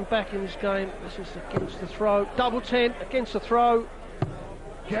to get him back in this game. This is against the throw. Double 10 against the throw.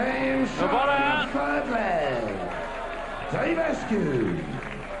 Game shot, third leg. Dave Askew.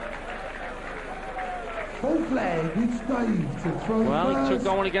 Fourth leg, it's Dave to throw well, first. he took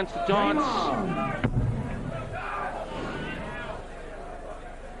that one against the darts.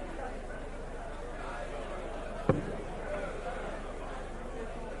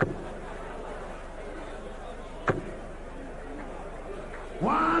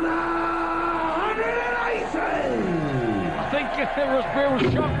 was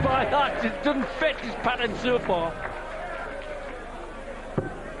real shocked by that. It doesn't fit his pattern so far.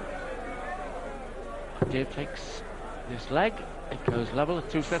 Dave takes this leg. It goes level at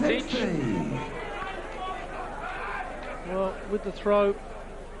 2 sets each. Well, with the throw,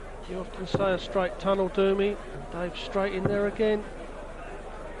 you often say a straight tunnel do me. And Dave's straight in there again.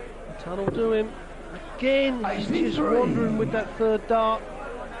 The tunnel do him. Again, he's just wandering with that third dart.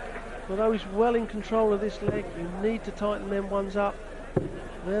 Although he's well in control of this leg, you need to tighten them ones up.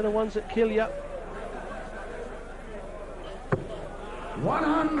 They're the ones that kill you.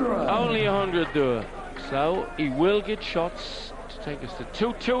 100. Only 100 though. So he will get shots to take us to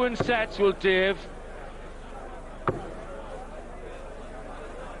 2-2 in sets, will Dave.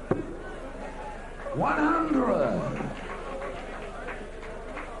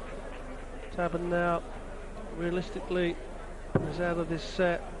 Tabern now, realistically, is out of this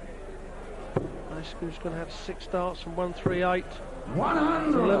set. Askew's going to have 6 darts from 138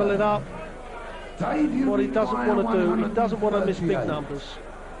 to level it up. What he doesn't want to do, he doesn't want to miss big numbers,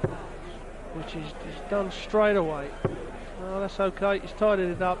 which he's done straight away. Oh, that's okay, he's tidied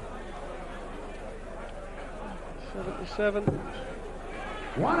it up. 77.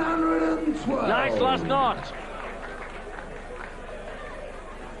 112. Nice last knot.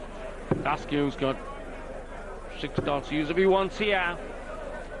 Askew's got 6 darts to use if he wants here.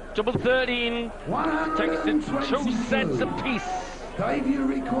 Double 13. Takes it 2 sets apiece. Dave, you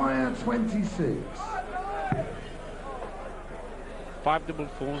require 26. 5 double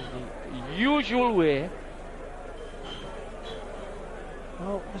 4s the usual way.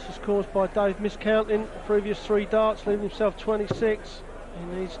 Well, this is caused by Dave miscounting the previous 3 darts, leaving himself 26.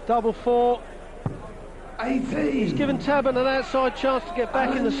 He needs double 4. 18. He's given Tabern an outside chance to get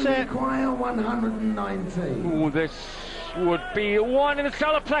back in the set. Require 119. Ooh, this would be 1 in the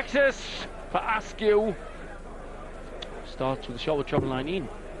solar plexus for Askew. Starts with a shot with treble 19.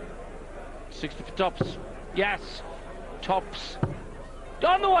 60 for tops. Yes, tops.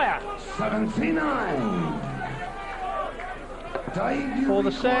 On the wire. 79. Dave, you For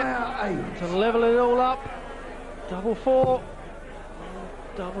the require set, to level it all up. Double 4.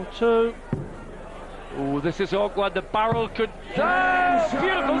 Double 2. Oh, this is awkward. The barrel could. Oh,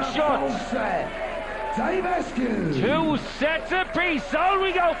 Beautiful shot. Dave Askew. 2 sets apiece. On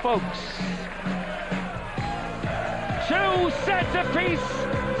we go, folks. 2 sets apiece.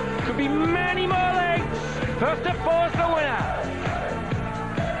 Could be many more legs. First to 4's the winner.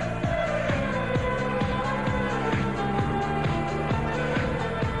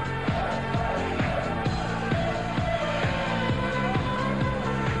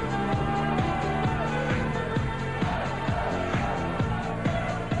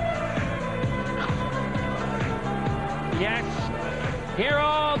 Yes, here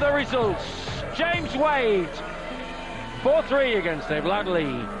are the results. James Wade, 4-3 against Dave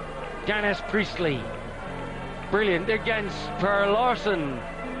Ladley. Dennis Priestley, brilliant against Per Larson.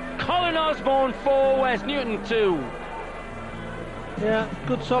 Colin Osborne, 4, Wes Newton, 2. Yeah,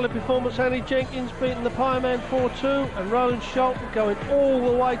 good solid performance. Andy Jenkins beating the Pieman 4-2, and Roland Shelton going all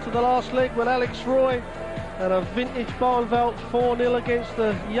the way to the last leg with Alex Roy and a vintage Barnveld 4-0 against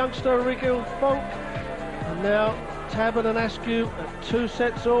the youngster Rigel Funk. And now Tabern and Askew at 2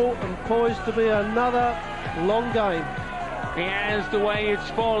 sets all, and poised to be another long game. Here's the way it's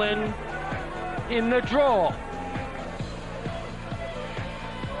fallen in the draw.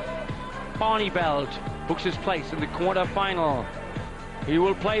 Barney Beld books his place in the quarter-final. He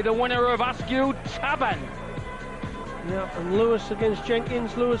will play the winner of Askew, Tabern. Yeah, and Lewis against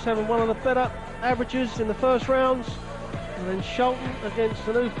Jenkins. Lewis having one of the better averages in the first rounds. And then Shelton against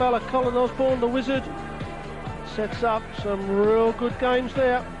the new fella, Colin Osborne, the Wizard. Sets up some real good games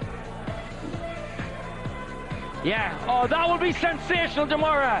there. Yeah, oh, that will be sensational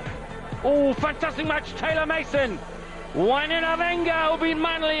tomorrow. Oh, fantastic match, Taylor Mason. Wynand Avenga will be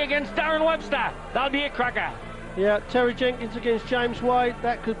Manley against Darren Webster. That'll be a cracker. Yeah, Terry Jenkins against James Wade.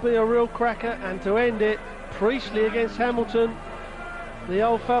 That could be a real cracker. And to end it, Priestley against Hamilton. The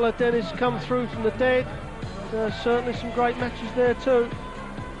old fella Dennis come through from the dead. There's certainly some great matches there too.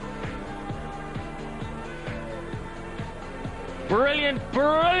 Brilliant,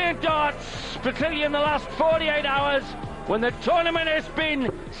 brilliant darts, particularly in the last 48 hours when the tournament has been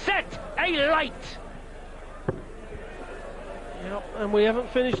set alight. Yep, and we haven't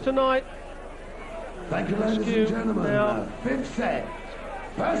finished tonight. Thank you, ladies and gentlemen. Now, 5th set.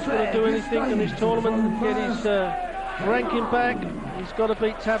 He's got to do anything in this tournament, get his ranking back. He's got to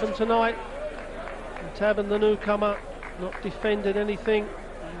beat Tabern tonight. And Tabern, the newcomer, not defended anything.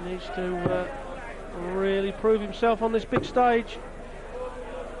 He needs to really prove himself on this big stage.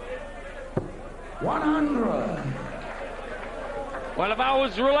 100. Well, if I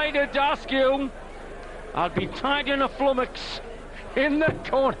was related to Askew, I'd be tied in a flummox in the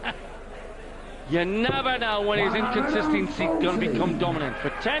corner. You never know when his inconsistency is going to become dominant. For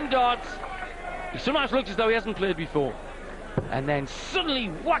 10 darts, he sometimes looks as though he hasn't played before. And then suddenly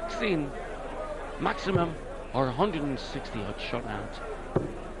whacks in maximum or 160 odd shot out.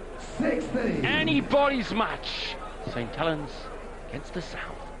 60. Anybody's match. St. Helens against the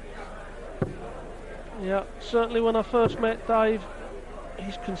South. Yeah, certainly when I first met Dave,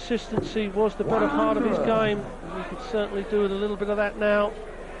 his consistency was the better part of his game. He could certainly do with a little bit of that now.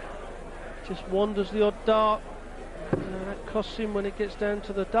 Just wanders the odd dart. That costs him when it gets down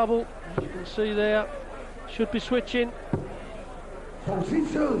to the double. As you can see there, should be switching.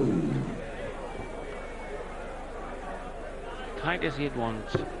 42. Tight as he'd want.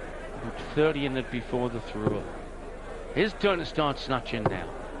 Put 30 in it before the throw. His turn to start snatching now.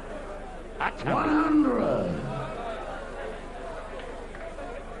 That's 100.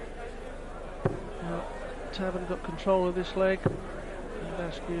 Tabern got control of this leg. And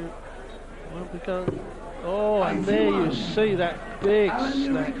Askew won't be going. Oh, and there you see that big Alan, you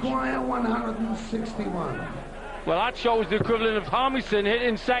snatch. require 161. Well, that shows the equivalent of Harmison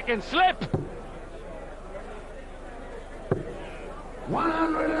hitting second slip.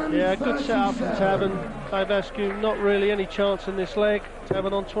 137. Yeah, good setup from Tabern. Dave Askew, not really any chance in this leg.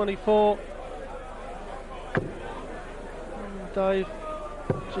 Tabern on 24. Dave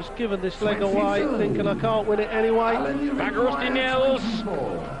just giving this leg away, thinking I can't win it anyway. Back rusty nails.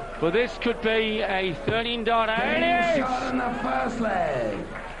 But this could be a 13 dart. It is! Shot in the first leg.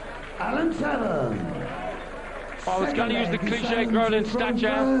 Alan Tabern. I was going to use the cliche Groland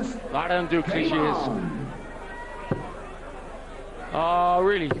stature. I don't do cliches. Oh,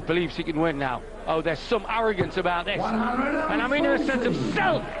 really believes he can win now. Oh, there's some arrogance about this. And I mean in a sense of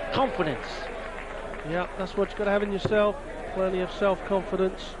self-confidence. Yeah, that's what you've got to have in yourself. Plenty of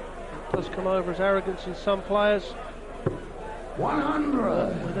self-confidence. It does come over as arrogance in some players.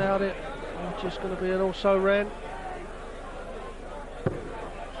 100. Without it, it's just going to be an also-ran.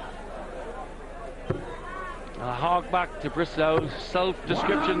 I hark back to Bristow's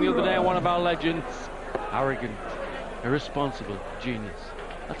self-description the other day on one of our legends. Arrogant, irresponsible, genius.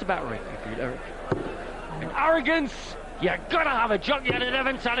 That's about right, if you Eric. And arrogance, you gotta have a junkyard at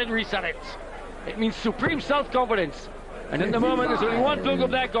Evans and reset it. It means supreme self-confidence. And at the moment, there's only one plug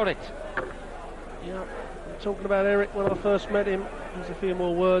up there got it. Yeah, talking about Eric when I first met him, there's a few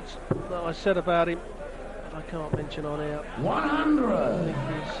more words that I said about him that I can't mention on air. 100. I think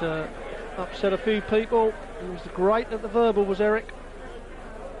he's upset a few people. He was great at the verbal, was Eric.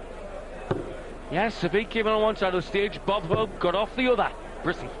 Yes, if he came on one side of the stage, Bob Hope got off the other.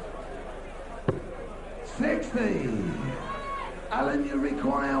 Brissy. 60. Alan, you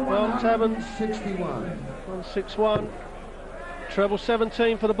require Well, Tabern. 161. 161. Treble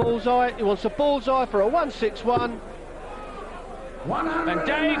 17 for the bullseye. He wants a bullseye for a 161.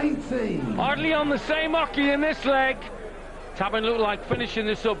 180. Hardly on the same hockey in this leg. Tabern looked like finishing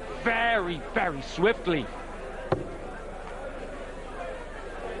this up very, very swiftly.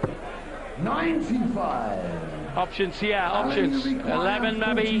 95. Options here, options. 11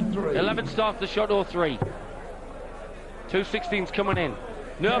 maybe. 11 starts the shot or 3. 216's coming in.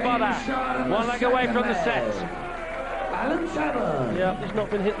 No bother. One leg away from the set. Alan Tabern. Yeah, he's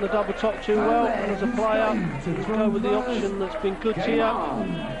not been hitting the double top too well. And as a player, he's go with the option that's been good here.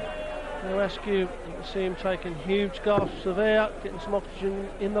 Now Askew, you can see him taking huge gasps of air, getting some oxygen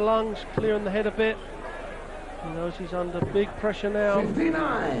in the lungs, clearing the head a bit. He knows he's under big pressure now.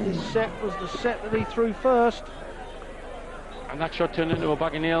 59. This set was the set that he threw first. And that shot turned into a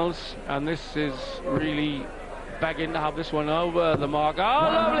bag of nails. And this is really begging to have this one over the mark. Oh,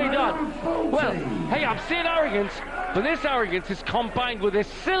 lovely done. Well, hey, I'm seeing arrogance, but this arrogance is combined with this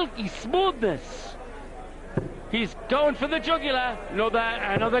silky smoothness. He's going for the jugular.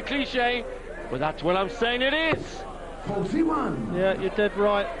 Another cliche, but that's what I'm saying it is. 41. Yeah, you're dead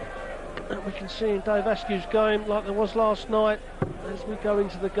right. We can see in Dave Askew's game, like there was last night, as we go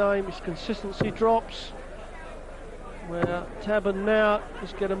into the game, his consistency drops. Where Tabern now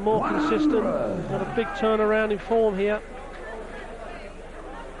is getting more consistent. Got a big turnaround in form here.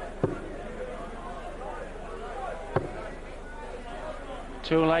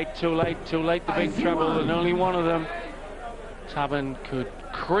 Too late, too late, too late. The big treble, and only one of them. Tabern could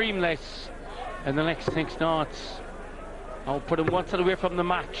cream this, and the next thing starts. I'll put him one set away from the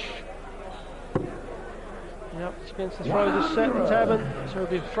match. Yep, it's against the throw this set for Tabern, so he'll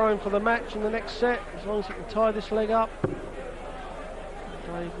be thrown for the match in the next set, as long as he can tie this leg up.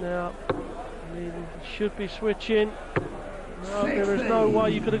 Dave now, he should be switching. No, there is no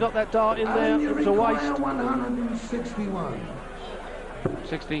way you could have got that dart in there, it was a waste. 161.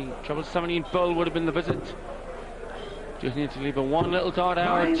 16, treble 17 bull would have been the visit. Just need to leave a one little dart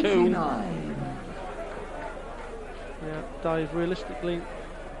hour or two. Yeah, Dave, realistically,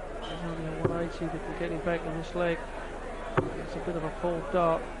 there's only a 180 that can get him back in this leg. It's a bit of a poor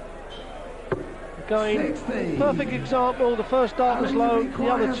dart. Again, 60. Perfect example. The first dart was low, the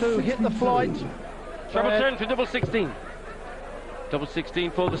other two hit the flight. Treble 10 for double 16. Double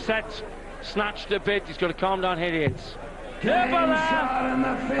 16 for the set. Snatched a bit, he's got to calm down, here he is. And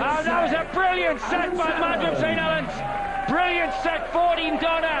that was a brilliant set by Madram St. Helens. Brilliant set, 14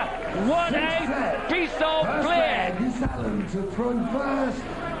 Donna, 1-8, piece of play.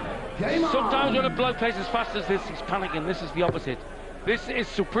 Sometimes when a bloke plays as fast as this, he's panicking. This is the opposite. This is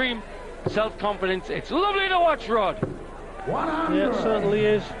supreme self-confidence. It's lovely to watch, Rod. 100. Yeah, it certainly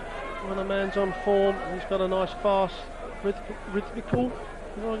is. When a man's on form, he's got a nice fast, rhythmical,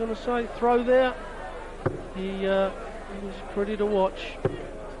 what am I going to say, throw there. He's pretty to watch. A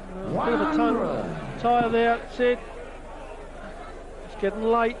bit of a tongue tire there, that's it. It's getting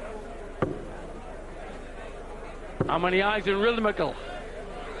late. How many eyes in rhythmical?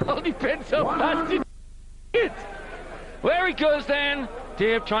 All depends how fast you it. There he goes then.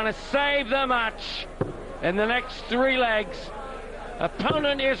 Dave trying to save the match in the next three legs.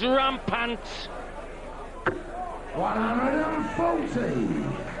 Opponent is rampant. 140.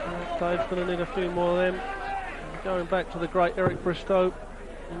 Dave's going to need a few more of them. Going back to the great Eric Bristow,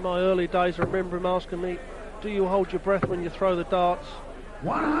 in my early days I remember him asking me, do you hold your breath when you throw the darts?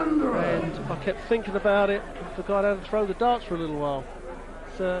 100. And I kept thinking about it and forgot how to throw the darts for a little while.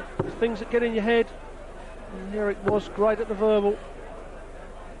 It's things that get in your head, and Eric was great at the verbal.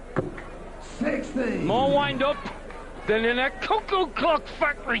 60. More wind up than in a cuckoo clock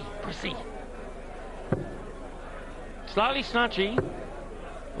factory, Prissy. Slightly snatchy.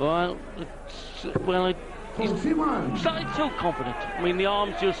 He's 41. slightly too confident. I mean, the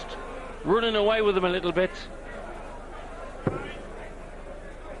arm's just running away with him a little bit.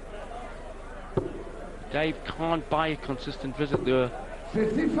 Dave can't buy a consistent visit there.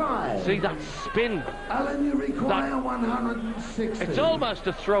 55. See that spin? Alan, you require 160. It's almost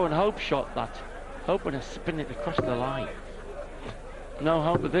a throw and hope shot, that. Hoping to spin it across the line. No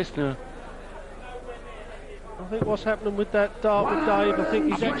hope of this now. I think what's happening with that dart with Dave, I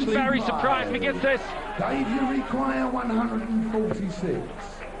think he's actually very surprised if he gets this. Dave, you require 146.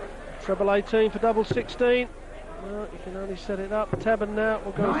 treble 18 for double 16. Well, you can only set it up. Tabern now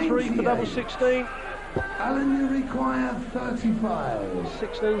will go 3 for double 16. Alan, you require 35.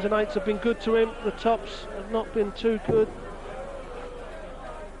 16s and 8s have been good to him. The tops have not been too good.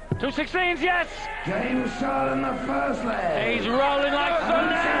 2 16s, yes! James Shaw in the first leg. He's rolling like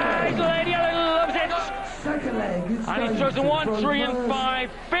thunder. Lady Ellen loves it. Second leg. And he's chosen 1, 3 and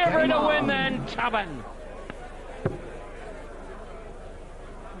 5. Favourite to win then, Tabern.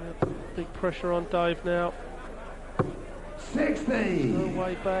 Yep, big pressure on Dave now. 60. No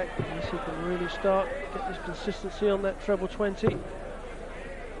way back. Unless he can really start get this consistency on that treble 20.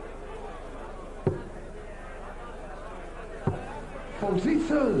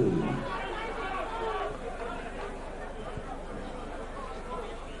 $42.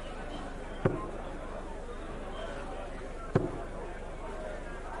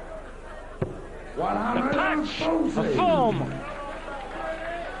 The patch of form.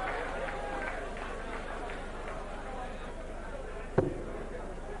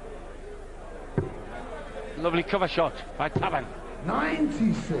 Lovely cover shot by Tabern.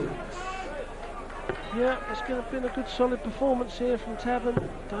 96. Yeah, it's going to have been a good solid performance here from Tabern.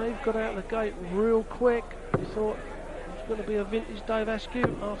 Dave got out of the gate real quick. He thought it was going to be a vintage Dave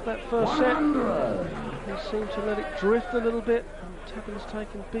Askew after that first 100. set. He seemed to let it drift a little bit, and Tabern's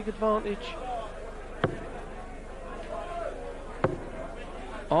taken big advantage.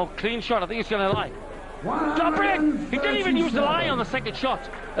 Oh, clean shot. I think he's going to lie. 137. He didn't even use the lie on the second shot.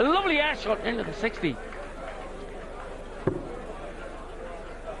 A lovely air shot into the 60.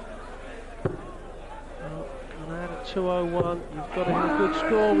 At 201, you've got to hit a good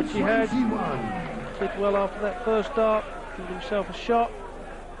score, which he had. Did well after that first dart, give himself a shot.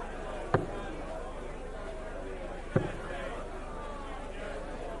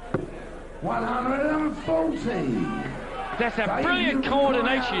 $140. There's a brilliant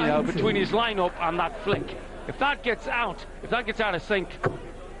coordination, you know, between his lineup and that flick. If that gets out of sync,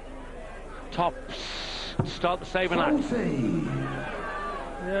 tops start the saving act.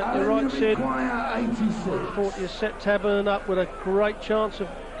 Yeah, you're right, Sid. 40 has set Tabern up with a great chance of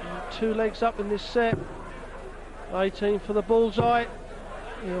 2 legs up in this set. 18 for the bullseye.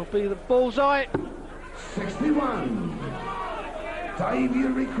 He'll be the bullseye. 61. Dave,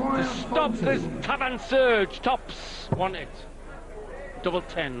 you require to stop 40. this Tabern surge. Tops want it. double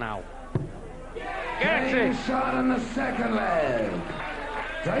 10 now. Gets it! Shot on the second leg.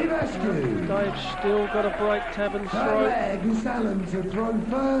 Dave Askew. Dave's still got to break Tabern's Third throat. leg is Alan to throw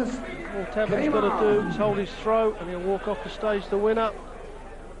first. All Tabern's got to do is hold his throat and he'll walk off the stage the winner.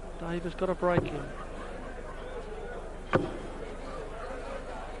 Dave has got to break him.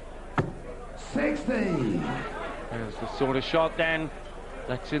 60. There's the sort of shot then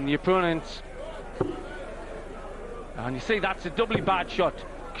that's in the opponents. And you see, that's a doubly bad shot.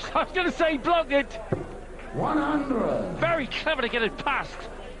 I was going to say he blocked it. 100. Very clever to get it past.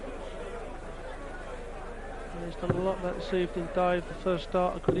 He's done a lot of that this evening, Dave. The first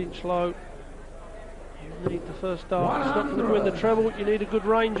start a good inch low. You need the first start. It's not going to win the treble. You need a good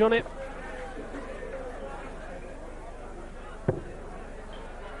range on it.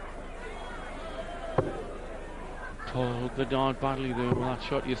 Pulled the dart badly though, that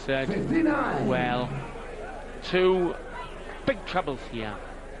shot you said. 59. Well, two big troubles here.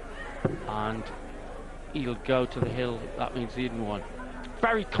 And he'll go to the hill. That means the hidden one.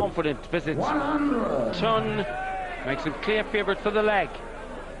 Very confident visits 100. Ton. Makes him clear favourite for the leg.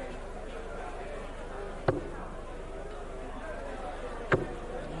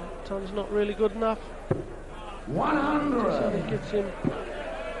 Ton's not really good enough. 100. So he gets him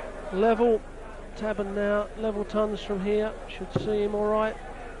level. Tabern now, level Tons from here. Should see him all right.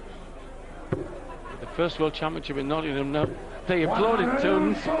 The first World Championship in Nottingham, no, they applauded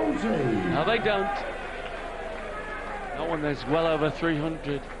Tons. 140. No, they don't. That one, there's well over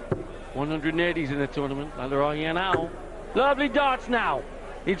 300. 180s in the tournament, like there are here now. Lovely darts now.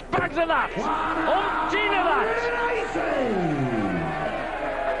 It's bags of that. Umpteen of that.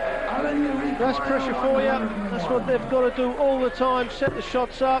 That's pressure for you. That's what they've got to do all the time. Set the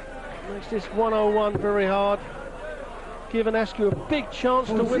shots up. Makes this 101 very hard. Giving Askew a big chance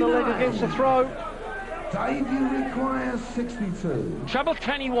to win a leg against the throw. Dave, you require 62. Treble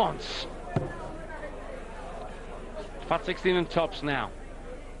 10 he wants. Fat 16 and tops now.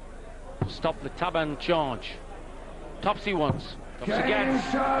 Stop the Tabern charge. Tops he wants. Tops again.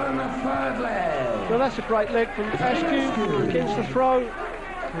 Shot on the third leg. Well, that's a great leg from Askew against the throw.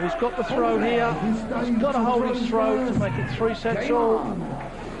 Well, he's got the throw here. He's got to hold his throw to make it 3 sets all.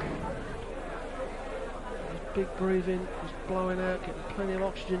 Big breathing, he's blowing out, getting plenty of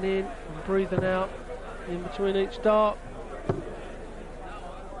oxygen in and breathing out in between each dart.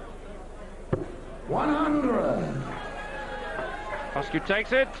 100. Askew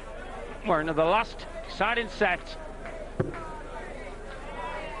takes it. We're into the last deciding set.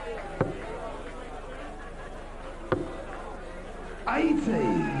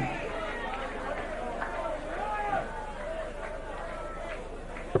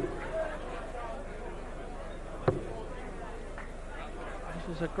 This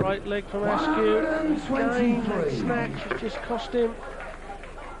is a great leg from Askew. Again, that snatch has just cost him.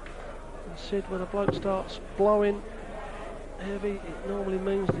 And Sid, when a bloke starts blowing heavy, it normally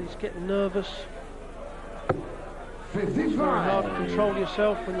means that he's getting nervous. It's very hard to control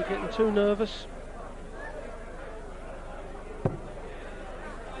yourself when you're getting too nervous.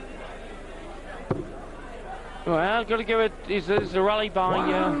 Well, got to give it. Is a rally by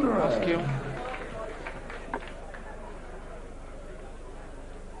Askew.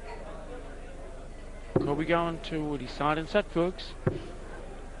 Are we going to the side and set, folks?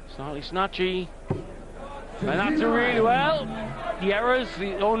 Slightly snatchy. And that's a really well. The errors,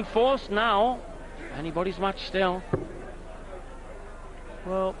 the unforced now. Anybody's match still.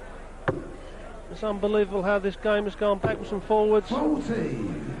 Well, it's unbelievable how this game has gone backwards and forwards. 40.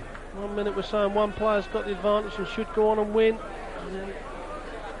 1 minute we're saying one player's got the advantage and should go on and win. And then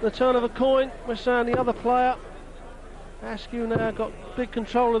the turn of a coin, we're saying the other player. Askew now got big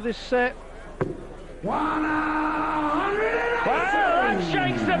control of this set. 180. Well, that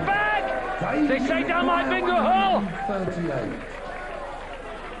shakes the bag. They say down my finger hole. 38.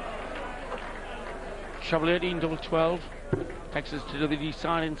 Treble 18, double 12. Takes us to the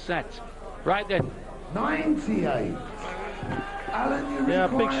deciding set. Right then. 98. Alan, you Yeah,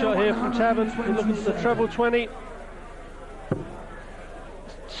 big shot here from Tabern. We're looking at the treble 20.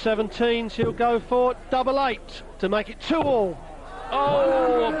 17s he'll go for. Double 8 to make it 2-all.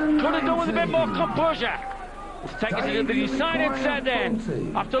 Oh, could have done with a bit more composure. Let's take us into the deciding set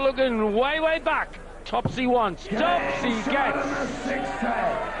then. After looking way back. Topsy wants, Topsy gets.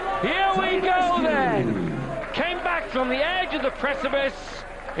 Here we go then. Came back from the edge of the precipice.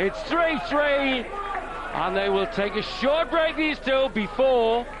 It's 3-3. And they will take a short break, these two,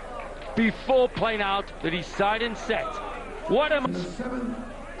 before playing out the deciding set. What a... The seventh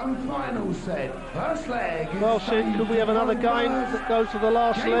and final set. First leg. Well, Sid, could we have another game that goes to the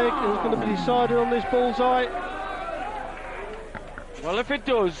last leg? It's going to be decided on this bullseye. Well, if it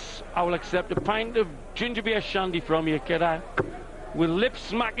does, I will accept a pint of ginger beer shandy from you, kiddo, with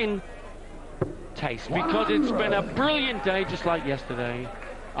lip-smacking taste, because it's been a brilliant day just like yesterday,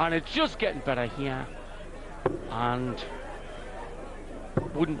 and it's just getting better here, and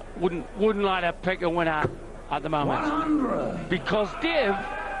wouldn't like to pick a winner at the moment. 100. Because Dave,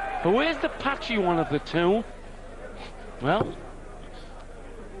 who is the patchy one of the two, well,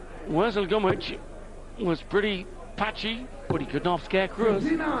 Wurzel Gummidge was pretty patchy, but he could not scare Cruz.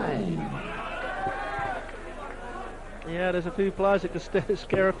 59. Yeah, there's a few players that could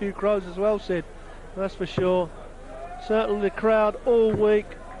scare a few crows as well, Sid. That's for sure. Certainly the crowd all week,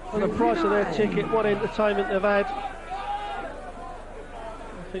 for the price of their ticket, what entertainment they've had.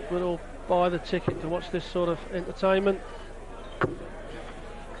 I think we'll all buy the ticket to watch this sort of entertainment.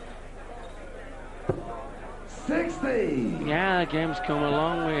 60. Yeah, the game's come a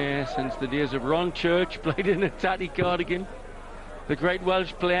long way since the days of Ron Church, played in a tatty cardigan. The great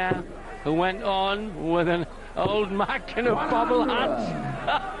Welsh player who went on with an old Mac and a bobble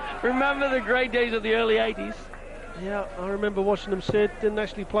hat. Remember the great days of the early 80s? Yeah, I remember watching them, Sid. Didn't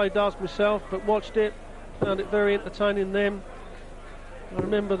actually play darts myself, but watched it. Found it very entertaining then. I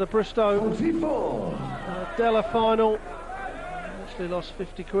remember the Bristow 44. Della final. Actually lost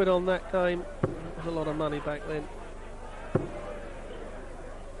 50 quid on that game. It was a lot of money back then.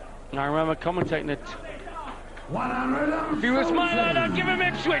 I remember commentating it. 140. If he was my lad, I'd give him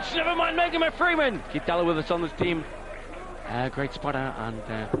Ipswich, never mind making him a Freeman. Keith Dalla with us on this team. Great spotter, and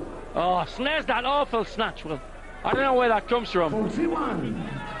oh, snares that awful snatch. Well, I don't know where that comes from. 41.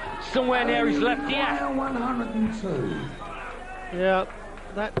 Somewhere near his left ear. 102. Yeah,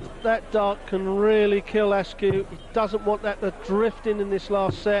 that dart can really kill Askew. He doesn't want that to drift in this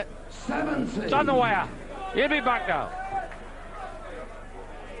last set. 70. It's on the wire. He'll be back now.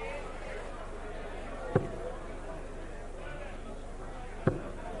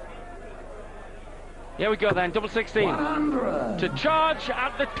 Here we go then, double 16. 100. To charge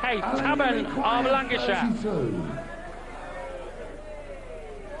at the tape, Tabern of Lancashire. 32.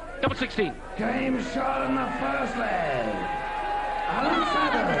 Double 16. Game shot in the first leg. Alan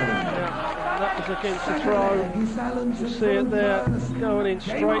Tabern. Yeah, that was against the throw. You see it there, going in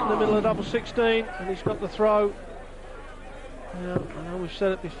straight in the middle of double 16, and he's got the throw. Yeah, I know we've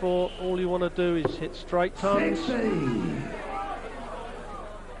said it before, all you want to do is hit straight tons. 60.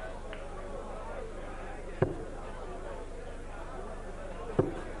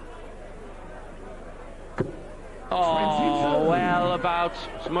 Oh, well, about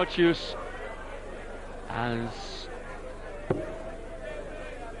as much use as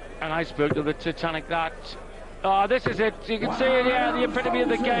an iceberg to the Titanic. That. Oh, this is it. You can see it here, the epitome of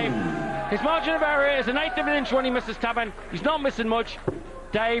the game. His margin of error is an eighth of an inch when he misses Tabern. He's not missing much.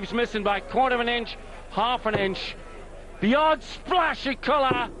 Dave's missing by a quarter of an inch, half an inch. The odd splash of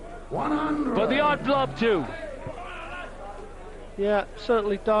colour, 100. but the odd blob too. Yeah,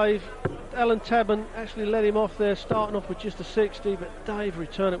 certainly Dave. Alan Tabern actually let him off there, starting off with just a 60, but Dave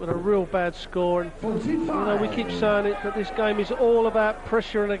returned it with a real bad score. And 45. you know, we keep saying it, but this game is all about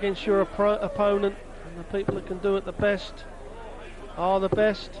pressuring against your opponent, and the people that can do it the best are the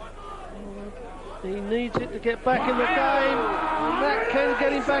best. He needs it to get back in the game, and that can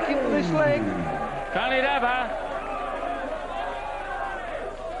get him back into this leg. Can it ever?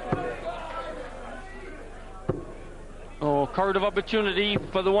 Oh, current of opportunity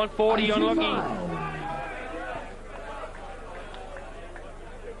for the 140, unlucky.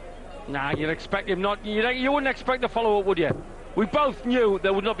 Nah, you'd expect him not. You wouldn't expect the follow-up, would you? We both knew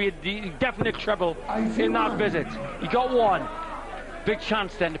there would not be a definite treble in that visit. He got one. Big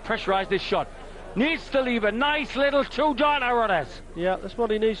chance then to pressurise this shot. Needs to leave a nice little two-darter on us. Yeah, that's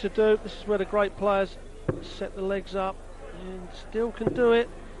what he needs to do. This is where the great players set the legs up and still can do it.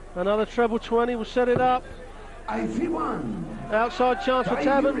 Another treble 20 will set it up. 81. Outside chance for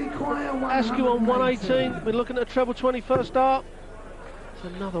Tabern. Askew on 118. We're looking at a treble 20 first dart. It's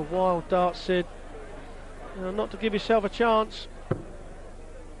another wild dart, Sid. Not to give yourself a chance.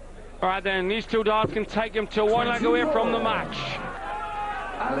 All right then, these two darts can take him to one leg away from the match.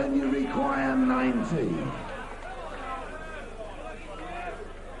 Alan, you require 90.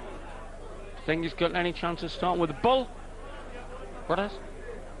 Think he's got any chance of starting with the bull? What else?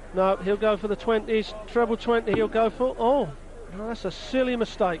 No, he'll go for the 20s. Treble 20 he'll go for. Oh, no, that's a silly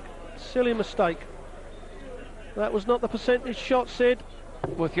mistake. Silly mistake. That was not the percentage shot, Sid.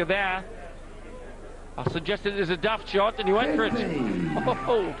 With you there. I suggested it as a daft shot and he went for it. 50.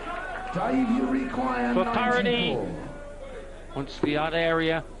 Oh. Dave, you require For 94. parity. Wants the odd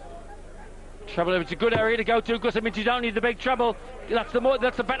area. Treble, it's a good area to go to because it means you don't need the big treble. That's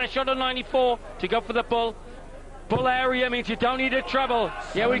the better shot on 94 to go for the bull. Bull area means you don't need a treble.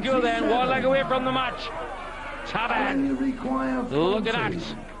 Here we go then, one leg away from the match. Tabern, look at that.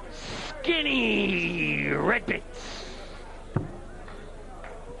 Skinny red bits.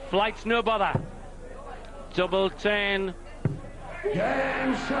 Flight's no bother. Double 10. Well,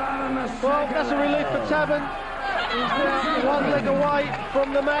 that's a relief for Tabern. He's now one leg away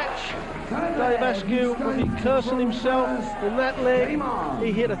from the match. Dave Askew will be cursing himself in that leg.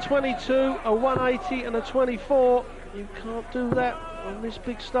 He hit a 22, a 180 and a 24. You can't do that on this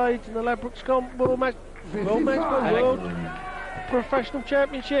big stage in the Ladbrokes World Professional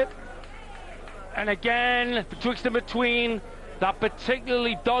Championship. And again, betwixt and between, that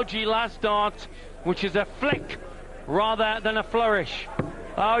particularly dodgy last dart, which is a flick rather than a flourish.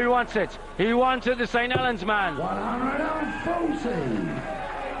 Oh, he wants it. He wants it, the St. Helens man. 140.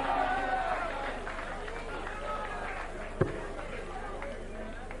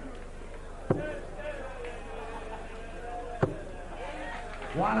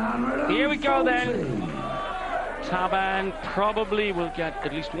 Here we go then. Tabern probably will get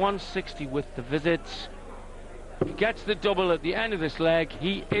at least 160 with the visits. If he gets the double at the end of this leg,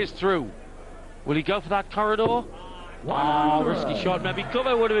 he is through. Will he go for that corridor? Oh, risky shot. Maybe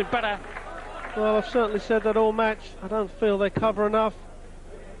cover would have been better. Well, I've certainly said that all match. I don't feel they cover enough.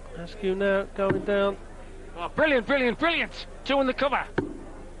 Askew now going down. Oh, brilliant, brilliant, brilliant. Two in the cover.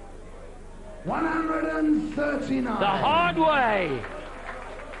 139. The hard way.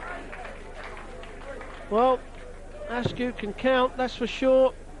 Well, Askew can count, that's for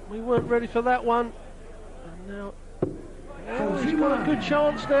sure. We weren't ready for that one. And now, he's got a good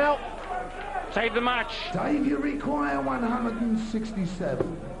chance now. Save the match. Dave, you require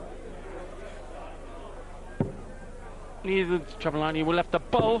 167. Neither the treble line, he will left the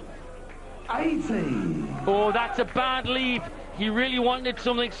bull. 80. Oh, that's a bad lead. He really wanted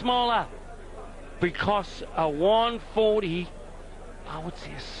something smaller. Because a 140, I would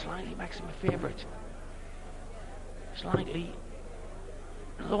say, slightly makes him a favourite. Slightly.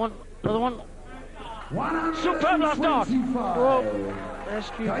 Another one, another one. Superb last dart. Well,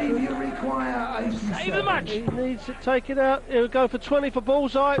 Askew Dave, you require 87. Save the match. he needs to take it out. He'll go for 20 for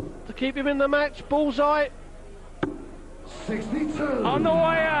bullseye to keep him in the match. Bullseye. 62. On the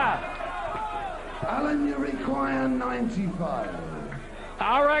wire. Alan, you require 95.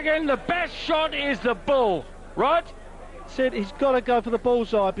 I reckon the best shot is the bull. Rod? Said he's got to go for the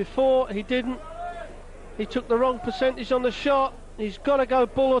bullseye. Before, he didn't. He took the wrong percentage on the shot. He's got to go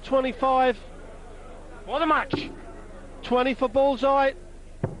bull or 25. For the match. 20 for bullseye.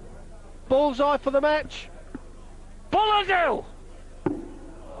 Bullseye for the match. Bull or do.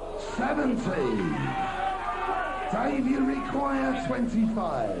 70. Dave, you require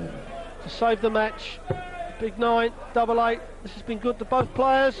 25. To save the match. Big 9, double 8. This has been good to both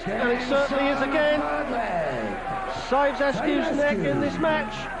players, and it certainly is again. Saves Askew's neck in this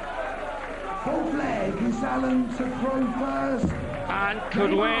match. Full flag is Alan to throw first. And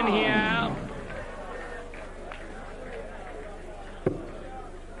could win here.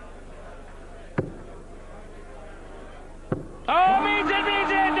 Oh, means it,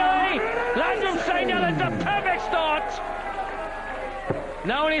 Land from St. Helens, a perfect start.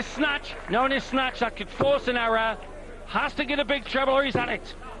 Now in his snatch, that could force an error. Has to get a big treble or he's had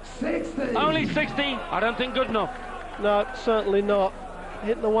it. 60. Only 60, I don't think good enough. No, certainly not.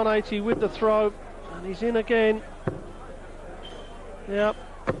 Hitting the 180 with the throw, and he's in again. Yep,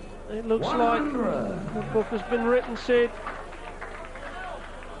 it looks 100. like the book has been written, Sid.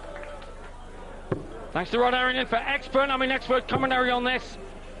 Thanks to Rod Harrington for expert commentary on this.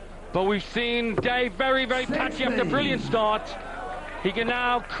 But we've seen Dave very, very patchy after a brilliant start. He can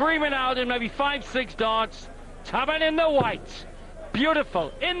now cream it out in maybe 5-6 darts. Tabern in the white.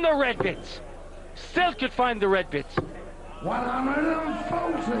 Beautiful. In the red bits. Still could find the red bits.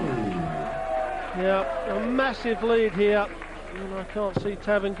 140. Yeah, a massive lead here. And I can't see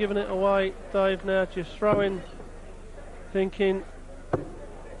Tabern giving it away. Dave now just throwing, thinking.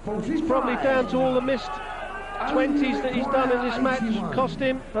 It's probably down to all the missed 20s that he's done in this match. Cost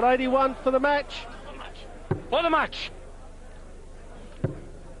him, but 81 for the match. For the match.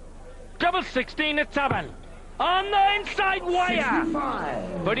 Double 16 at Tabern. On the inside wire.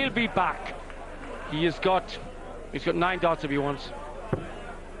 65. But he'll be back. He's got 9 darts if he wants.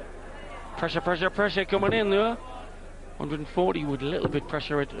 Pressure, pressure, pressure coming in there. 140 with a little bit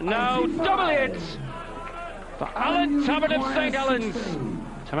pressure. No, 85. double hits for Alan Tabern of St. Helens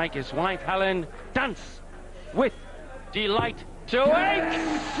to make his wife Helen dance with delight to 8.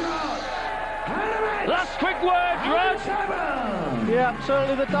 Last quick word, Rod. Yeah,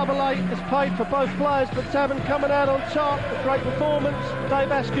 certainly the double 8 has paid for both players, but Tabern coming out on top. A great performance.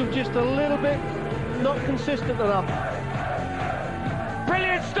 Dave Askew just a little bit not consistent enough.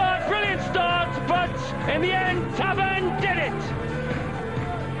 Brilliant start, but in the end, Tabern did it.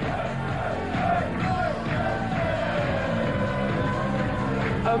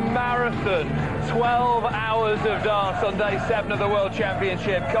 A marathon, 12 hours of dance on day 7 of the World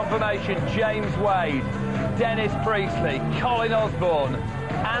Championship. Confirmation: James Wade, Dennis Priestley, Colin Osborne,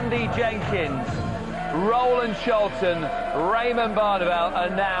 Andy Jenkins, Roland Sholton, Raymond Barneveld,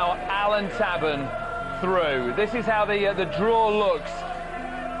 and now Alan Tabern through. This is how the draw looks.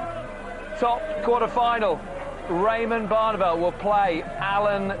 Top quarter-final, Raymond Barneveld will play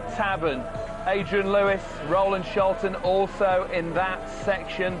Alan Tabern. Adrian Lewis, Roland Sholton also in that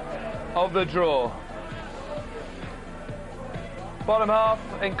section of the draw. Bottom half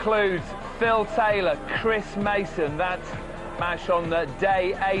includes Phil Taylor, Chris Mason, that match on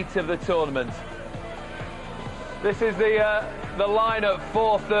day 8 of the tournament. This is the lineup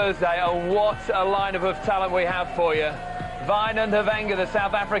for Thursday, and what a lineup of talent we have for you. Vinan Havenga, the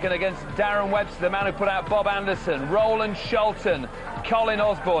South African, against Darren Webster, the man who put out Bob Anderson. Roland Sholton, Colin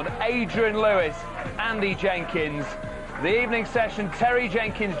Osborne, Adrian Lewis, Andy Jenkins. The evening session: Terry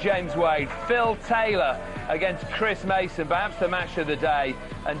Jenkins, James Wade, Phil Taylor against Chris Mason, perhaps the match of the day,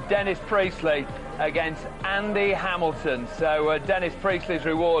 and Dennis Priestley against Andy Hamilton. So Dennis Priestley's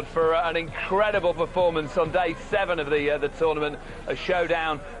reward for an incredible performance on day 7 of the tournament, a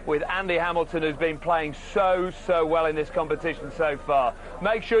showdown with Andy Hamilton, who's been playing so well in this competition so far.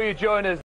 Make sure you join us.